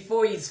you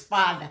before his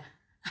Father.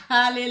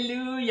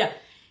 Hallelujah.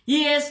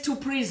 He has to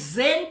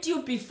present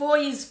you before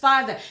his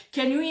Father.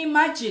 Can you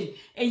imagine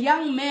a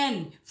young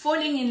man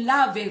falling in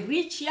love, a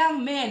rich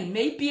young man,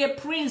 maybe a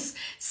prince,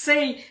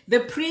 say the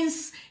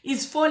prince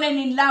is fallen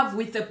in love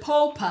with a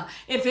pauper,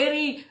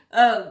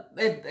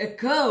 a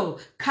girl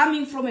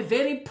coming from a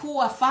very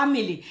poor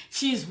family.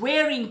 She's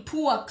wearing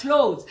poor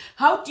clothes.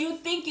 How do you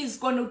think he's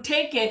going to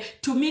take her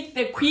to meet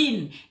the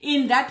queen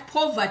in that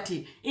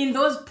poverty, in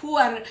those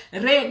poor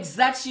rags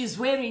that she's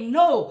wearing?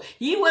 No,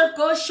 he will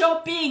go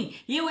shopping.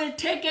 He will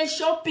take her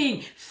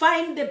shopping,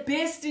 find the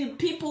best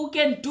people who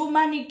can do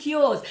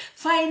manicures,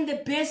 find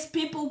the best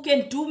people who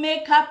can do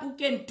makeup, who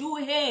can do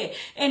hair,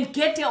 and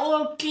get her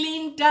all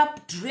cleaned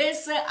up,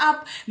 dress her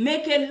up,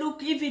 make her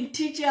look, even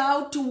teach her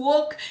how to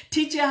walk,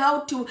 teach her how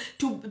to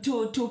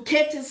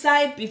get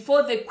aside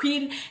before the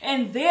queen.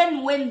 And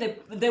then when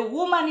the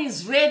woman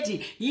is ready,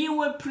 he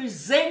will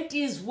present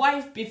his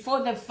wife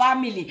before the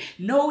family,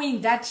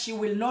 knowing that she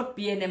will not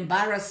be an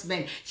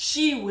embarrassment.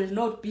 She will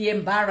not be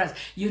embarrassed.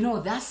 You know,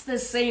 that's the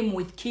same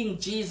with King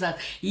Jesus.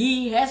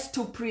 He has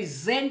to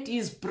present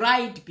his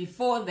bride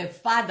before the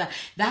Father.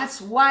 That's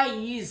why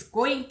he is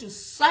going to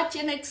such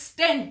an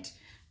extent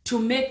to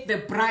make the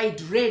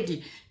bride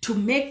ready, to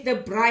make the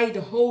bride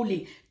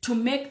holy, to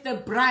make the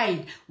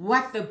bride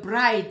what the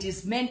bride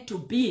is meant to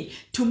be,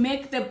 to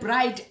make the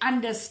bride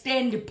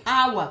understand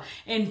power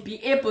and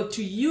be able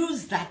to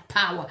use that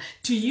power,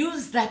 to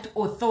use that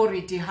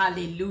authority.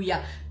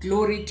 Hallelujah.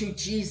 Glory to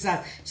Jesus.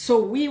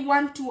 So we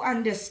want to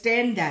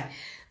understand that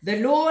the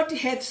Lord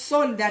hath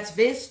sown, that's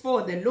verse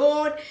 4, the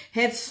Lord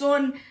hath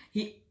sown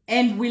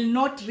and will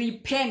not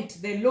repent.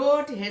 The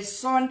Lord has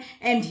sown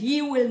and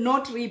he will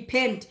not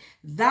repent.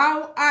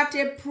 Thou art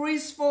a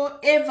priest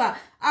forever,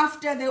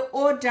 after the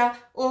order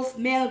of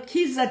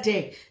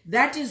Melchizedek.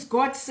 That is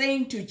God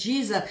saying to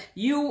Jesus,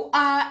 you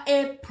are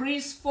a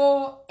priest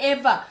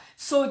forever.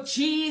 So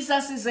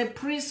Jesus is a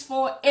priest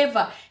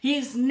forever.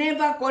 He's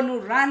never going to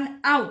run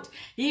out.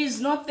 He is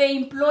not the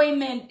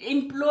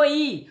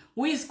employee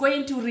who is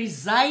going to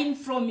resign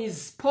from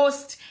his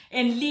post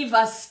and leave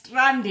us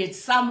stranded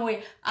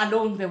somewhere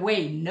along the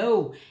way.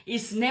 No,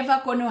 it's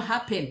never going to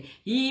happen.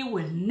 He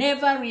will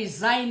never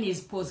resign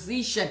his position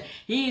position.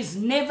 He is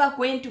never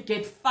going to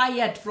get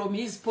fired from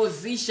his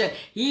position.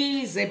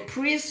 He is a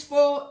priest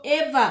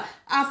forever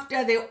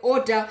after the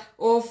order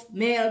of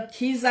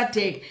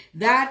Melchizedek.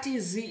 That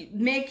is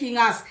making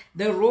us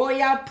the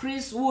royal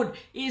priesthood.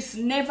 Is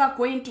never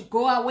going to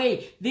go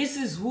away. This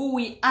is who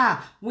we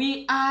are.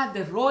 We are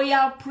the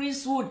royal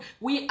priesthood.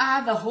 We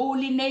are the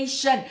holy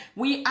nation.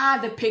 We are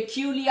the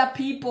peculiar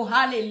people.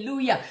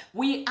 Hallelujah.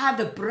 We are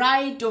the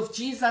bride of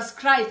Jesus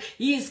Christ.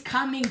 He is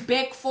coming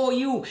back for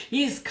you.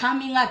 He is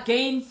coming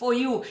again for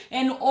you.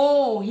 And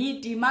all he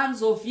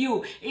demands of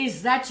you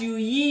is that you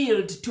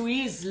yield to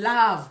his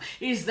love,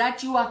 is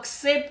that you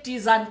accept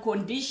his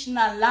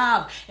unconditional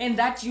love, and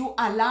that you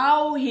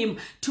allow him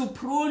to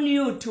prune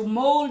you, to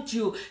mold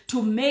you,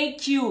 to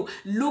make you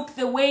look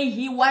the way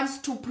he wants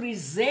to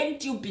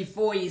present you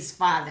before his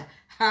Father.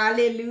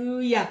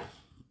 Hallelujah.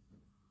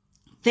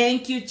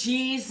 Thank you,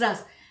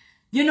 Jesus.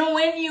 You know,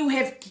 when you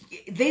have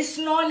this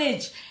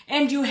knowledge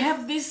and you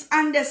have this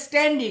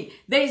understanding,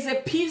 there is a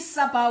peace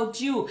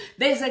about you.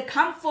 There is a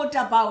comfort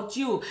about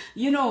you.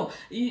 You know,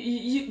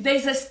 there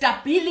is a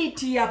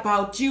stability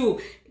about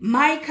you.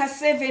 Micah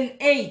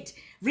 7:8,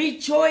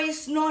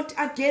 rejoice not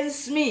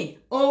against me,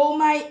 O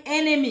my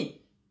enemy.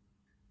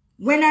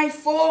 When I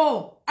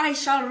fall, I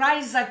shall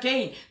rise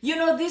again. You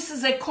know, this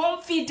is a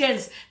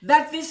confidence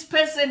that this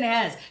person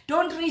has.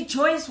 Don't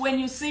rejoice when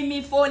you see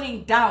me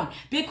falling down,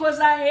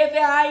 because I have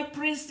a high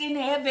priest in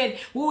heaven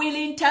who will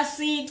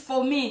intercede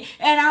for me,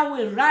 and I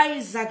will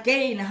rise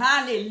again.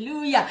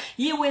 Hallelujah.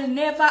 He will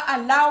never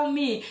allow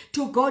me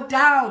to go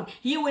down.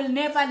 He will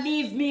never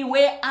leave me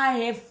where I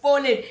have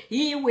fallen.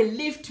 He will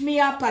lift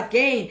me up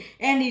again.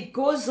 And it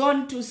goes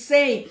on to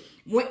say,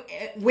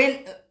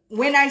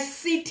 when I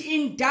sit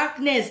in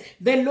darkness,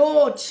 the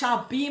Lord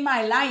shall be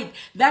my light.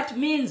 That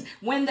means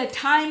when the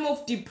time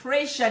of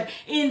depression,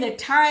 in the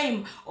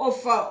time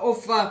of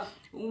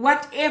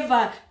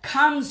whatever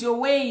comes your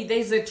way,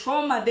 there's a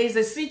trauma, there's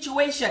a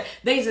situation,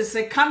 there's a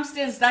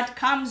circumstance that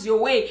comes your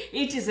way.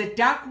 It is a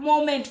dark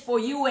moment for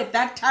you at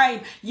that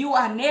time. You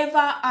are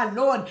never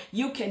alone.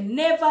 You can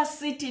never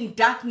sit in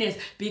darkness,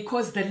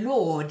 because the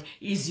Lord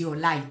is your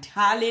light.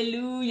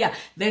 Hallelujah.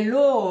 The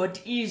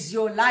Lord is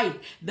your light.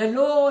 The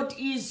Lord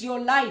is your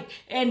light.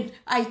 And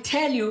I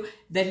tell you,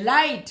 the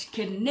light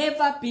can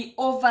never be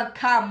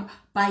overcome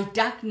by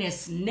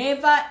darkness.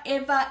 Never,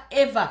 ever,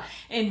 ever.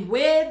 And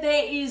where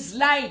there is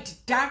light,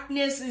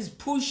 darkness is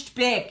pushed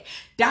back.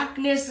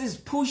 Darkness is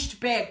pushed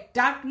back.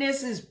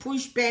 Darkness is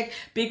pushed back,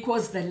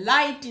 because the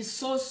light is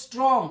so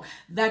strong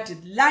that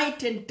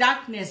light and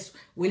darkness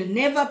will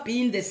never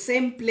be in the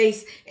same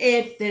place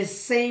at the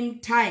same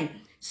time.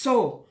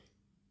 So,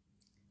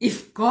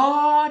 if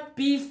God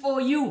be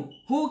for you,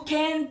 who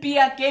can be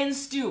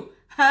against you?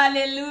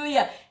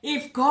 Hallelujah.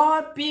 If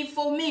God be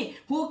for me,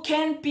 who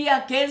can be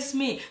against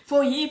me?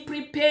 For he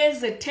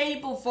prepares a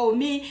table for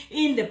me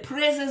in the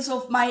presence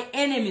of my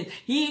enemies.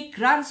 He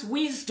grants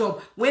wisdom.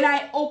 When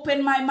I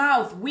open my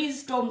mouth,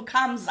 wisdom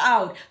comes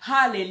out.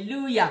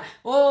 Hallelujah.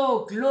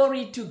 Oh,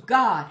 glory to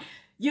God.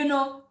 You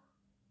know,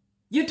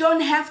 you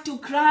don't have to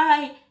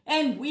cry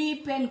and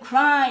weep and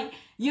cry.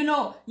 You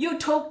know, you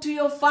talk to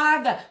your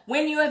Father.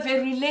 When you have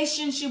a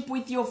relationship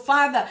with your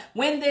Father,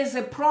 when there's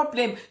a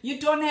problem, you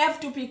don't have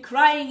to be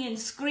crying and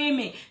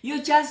screaming.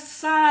 You just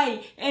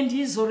sigh, and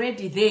he's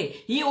already there.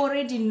 He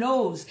already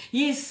knows.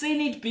 He's seen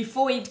it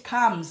before it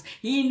comes.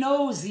 He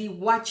knows. He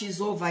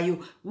watches over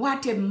you.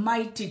 What a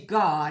mighty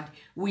God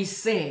we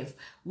serve.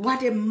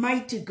 What a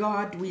mighty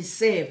God we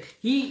serve.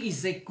 He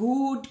is a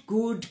good,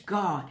 good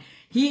God.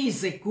 He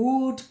is a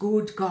good,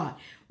 good God.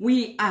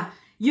 We are,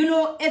 you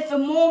know, at the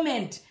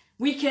moment,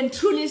 we can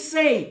truly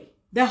say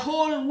the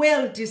whole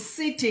world is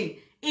sitting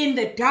in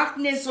the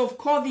darkness of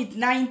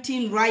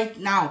COVID-19 right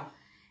now.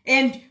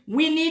 And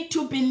we need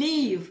to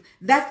believe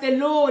that the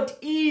Lord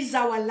is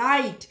our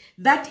light,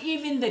 that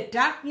even the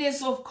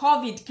darkness of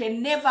COVID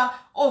can never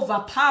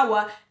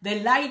overpower the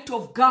light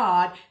of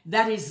God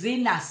that is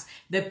in us.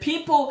 The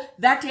people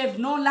that have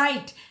no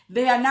light,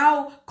 they are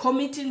now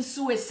committing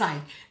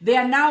suicide. They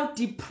are now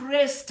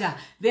depressed.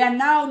 They are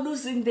now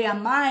losing their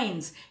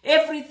minds.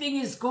 Everything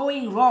is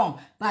going wrong.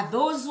 But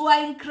those who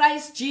are in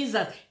Christ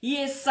Jesus, he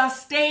has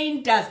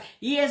sustained us.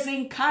 He has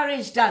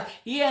encouraged us.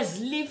 He has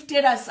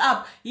lifted us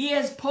up. He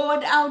has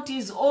poured out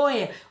his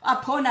oil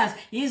upon us.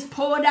 He's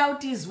poured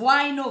out his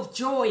wine of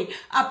joy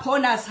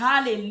upon us.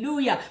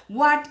 Hallelujah.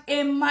 What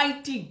a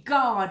mighty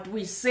God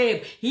we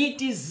serve. He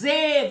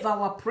deserves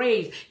our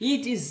praise.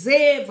 He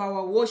deserves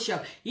our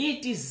worship. He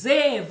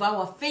deserves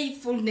our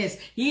faithfulness.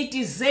 He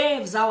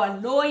deserves our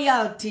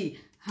loyalty.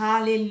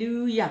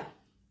 Hallelujah.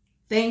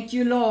 Thank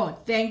you,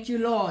 Lord. Thank you,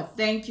 Lord.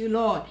 Thank you,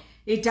 Lord.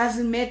 It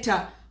doesn't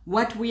matter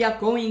what we are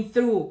going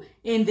through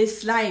in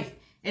this life,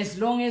 as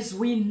long as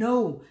we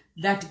know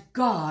that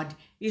God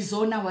is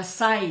on our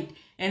side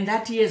and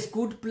that he has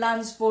good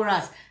plans for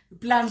us.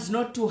 Plans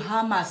not to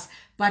harm us,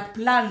 but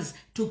plans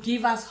to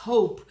give us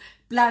hope.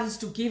 Plans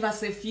to give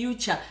us a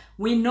future.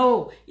 We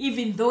know,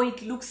 even though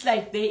it looks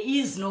like there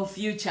is no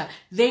future,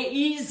 there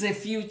is a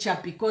future,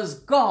 because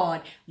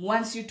God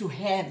wants you to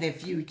have a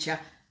future.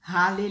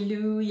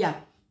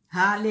 Hallelujah.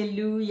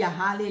 Hallelujah.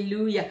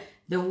 Hallelujah.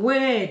 The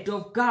word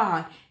of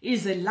God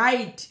is a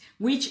light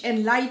which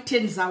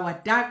enlightens our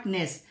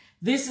darkness.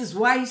 This is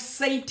why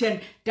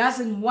Satan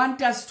doesn't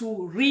want us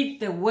to read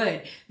the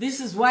word. This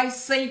is why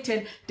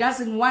Satan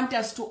doesn't want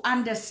us to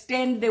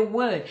understand the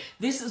word.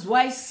 This is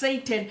why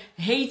Satan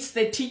hates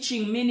the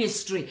teaching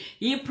ministry.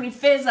 He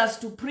prefers us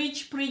to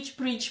preach.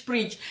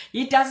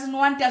 He doesn't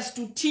want us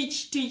to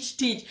teach.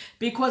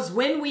 Because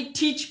when we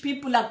teach,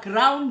 people are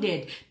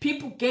grounded.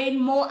 People gain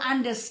more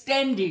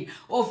understanding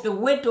of the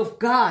word of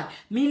God.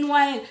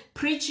 Meanwhile,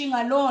 preaching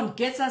alone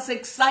gets us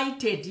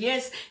excited.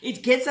 Yes,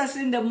 it gets us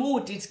in the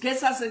mood. It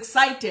gets us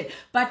excited.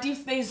 But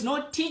if there is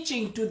no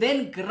teaching to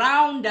then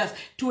ground us,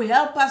 to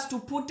help us to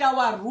put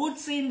our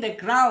roots in the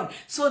ground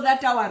so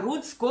that our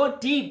roots go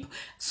deep,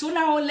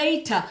 sooner or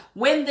later,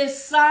 when the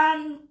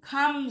sun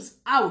comes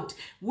out,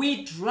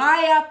 we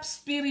dry up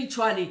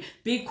spiritually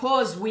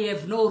because we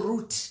have no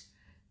root.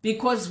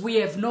 Because we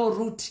have no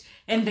root.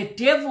 And the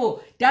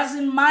devil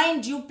doesn't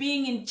mind you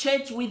being in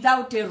church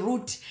without a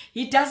root.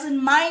 He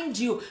doesn't mind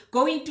you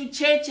going to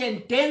church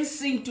and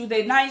dancing to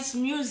the nice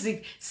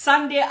music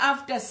Sunday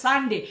after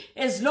Sunday.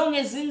 As long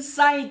as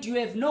inside you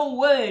have no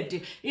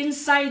word,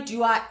 inside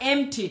you are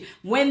empty.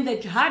 When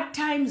the hard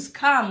times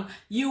come,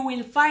 you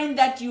will find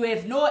that you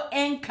have no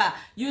anchor.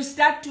 You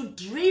start to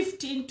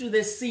drift into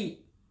the sea.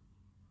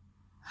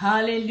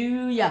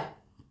 Hallelujah.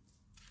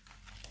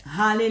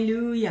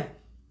 Hallelujah.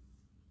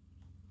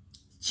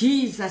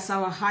 Jesus,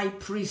 our high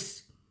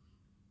priest,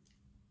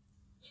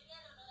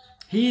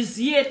 he is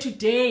here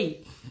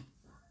today.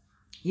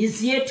 He's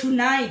here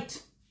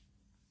tonight.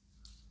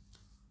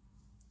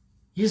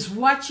 He's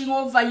watching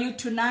over you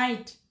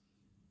tonight.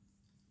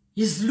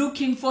 He's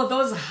looking for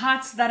those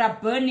hearts that are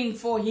burning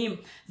for him,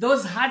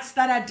 those hearts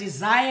that are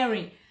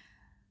desiring.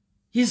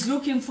 He's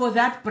looking for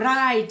that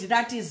bride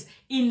that is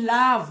in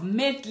love,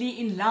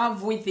 madly in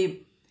love with him.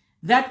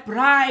 That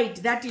bride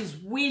that is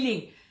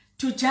willing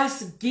to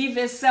just give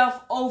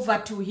herself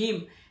over to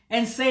him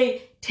and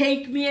say,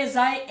 take me as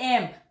I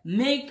am.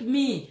 Make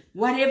me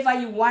whatever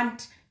you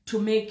want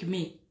to make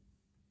me.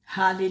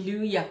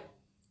 Hallelujah.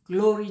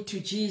 Glory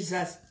to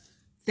Jesus.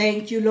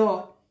 Thank you,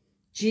 Lord.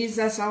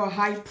 Jesus, our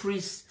high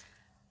priest.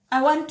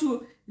 I want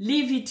to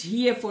leave it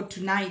here for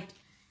tonight.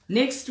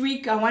 Next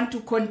week, I want to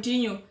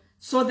continue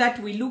so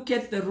that we look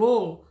at the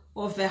role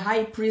of the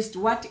high priest.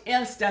 What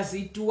else does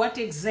he do? What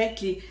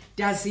exactly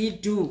does he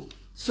do?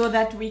 So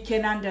that we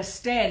can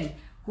understand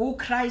who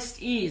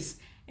Christ is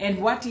and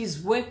what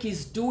his work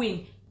is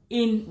doing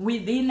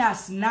within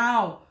us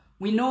now.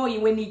 We know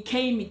when he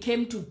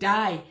came to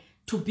die,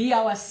 to be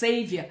our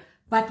Savior.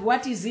 But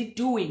what is he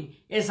doing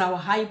as our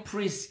high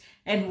priest?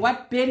 And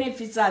what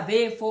benefits are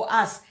there for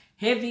us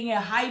having a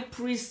high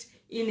priest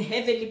in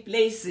heavenly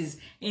places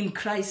in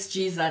Christ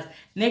Jesus?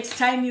 Next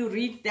time you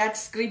read that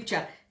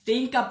scripture,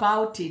 think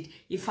about it.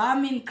 If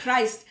I'm in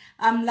Christ,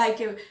 I'm like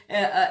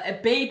a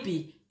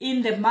baby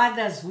in the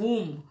mother's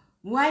womb.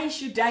 Why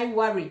should I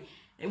worry?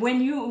 When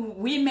you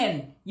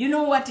women, you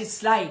know what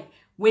it's like.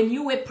 When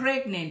you were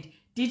pregnant,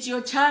 did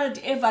your child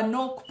ever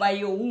knock by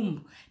your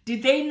womb?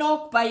 Did they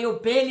knock by your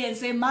belly and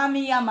say,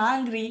 Mommy, I'm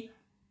hungry.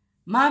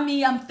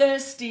 Mommy, I'm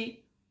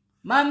thirsty.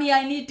 Mommy,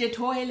 I need the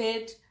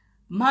toilet.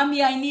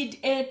 Mommy, I need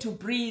air to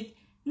breathe.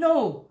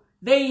 No,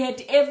 they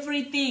had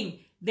everything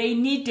they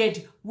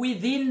needed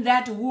within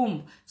that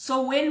womb.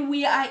 So when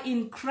we are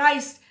in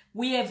Christ,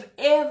 we have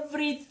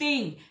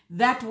everything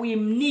that we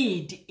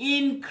need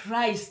in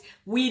Christ.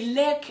 We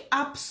lack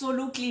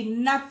absolutely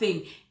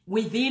nothing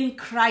within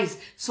Christ.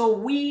 So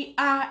we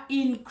are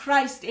in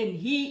Christ and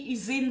he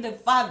is in the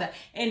Father,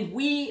 and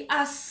we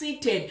are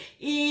seated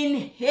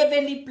in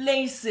heavenly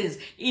places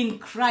in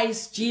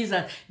Christ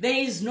Jesus. There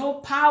is no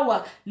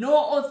power,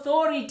 no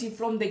authority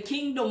from the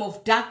kingdom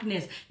of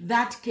darkness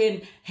that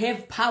can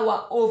have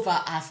power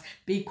over us,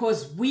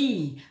 because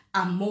we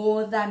are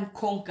more than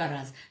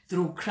conquerors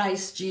through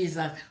Christ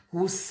Jesus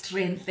who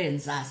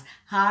strengthens us.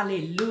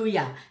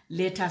 Hallelujah.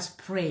 Let us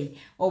pray.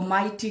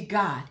 Almighty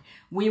God,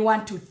 we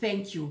want to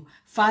thank you.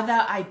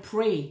 Father, I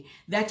pray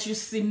that you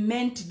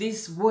cement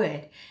this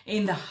word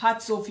in the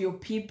hearts of your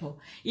people.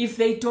 If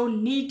they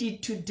don't need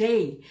it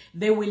today,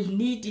 they will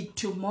need it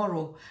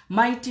tomorrow.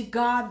 Mighty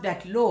God,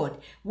 that Lord,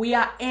 we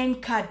are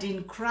anchored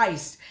in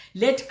Christ.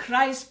 Let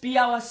Christ be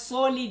our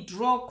solid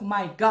rock,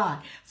 my God,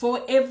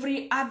 for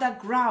every other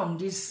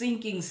ground is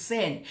sinking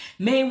sand.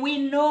 May we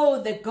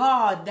know the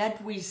God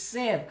that we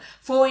serve,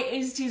 for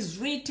it is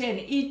written,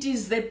 it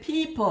is the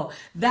people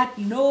that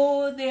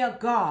know their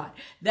God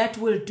that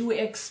will do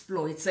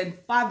exploits. And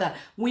Father,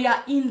 we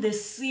are in the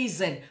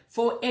season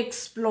for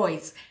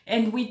exploits,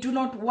 and we do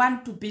not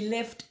want to be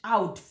left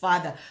out,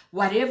 Father.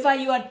 Whatever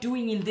you are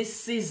doing in this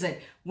season,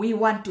 we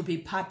want to be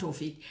part of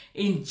it.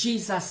 In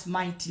Jesus'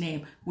 mighty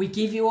name, we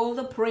give you all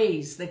the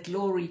praise, the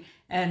glory,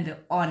 and the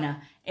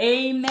honor.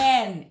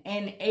 Amen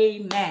and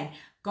amen.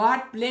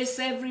 God bless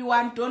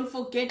everyone. Don't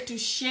forget to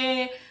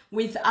share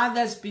with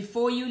others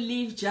before you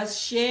leave.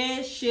 Just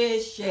share.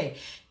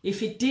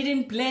 If it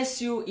didn't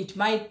bless you, it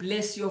might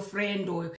bless your friend or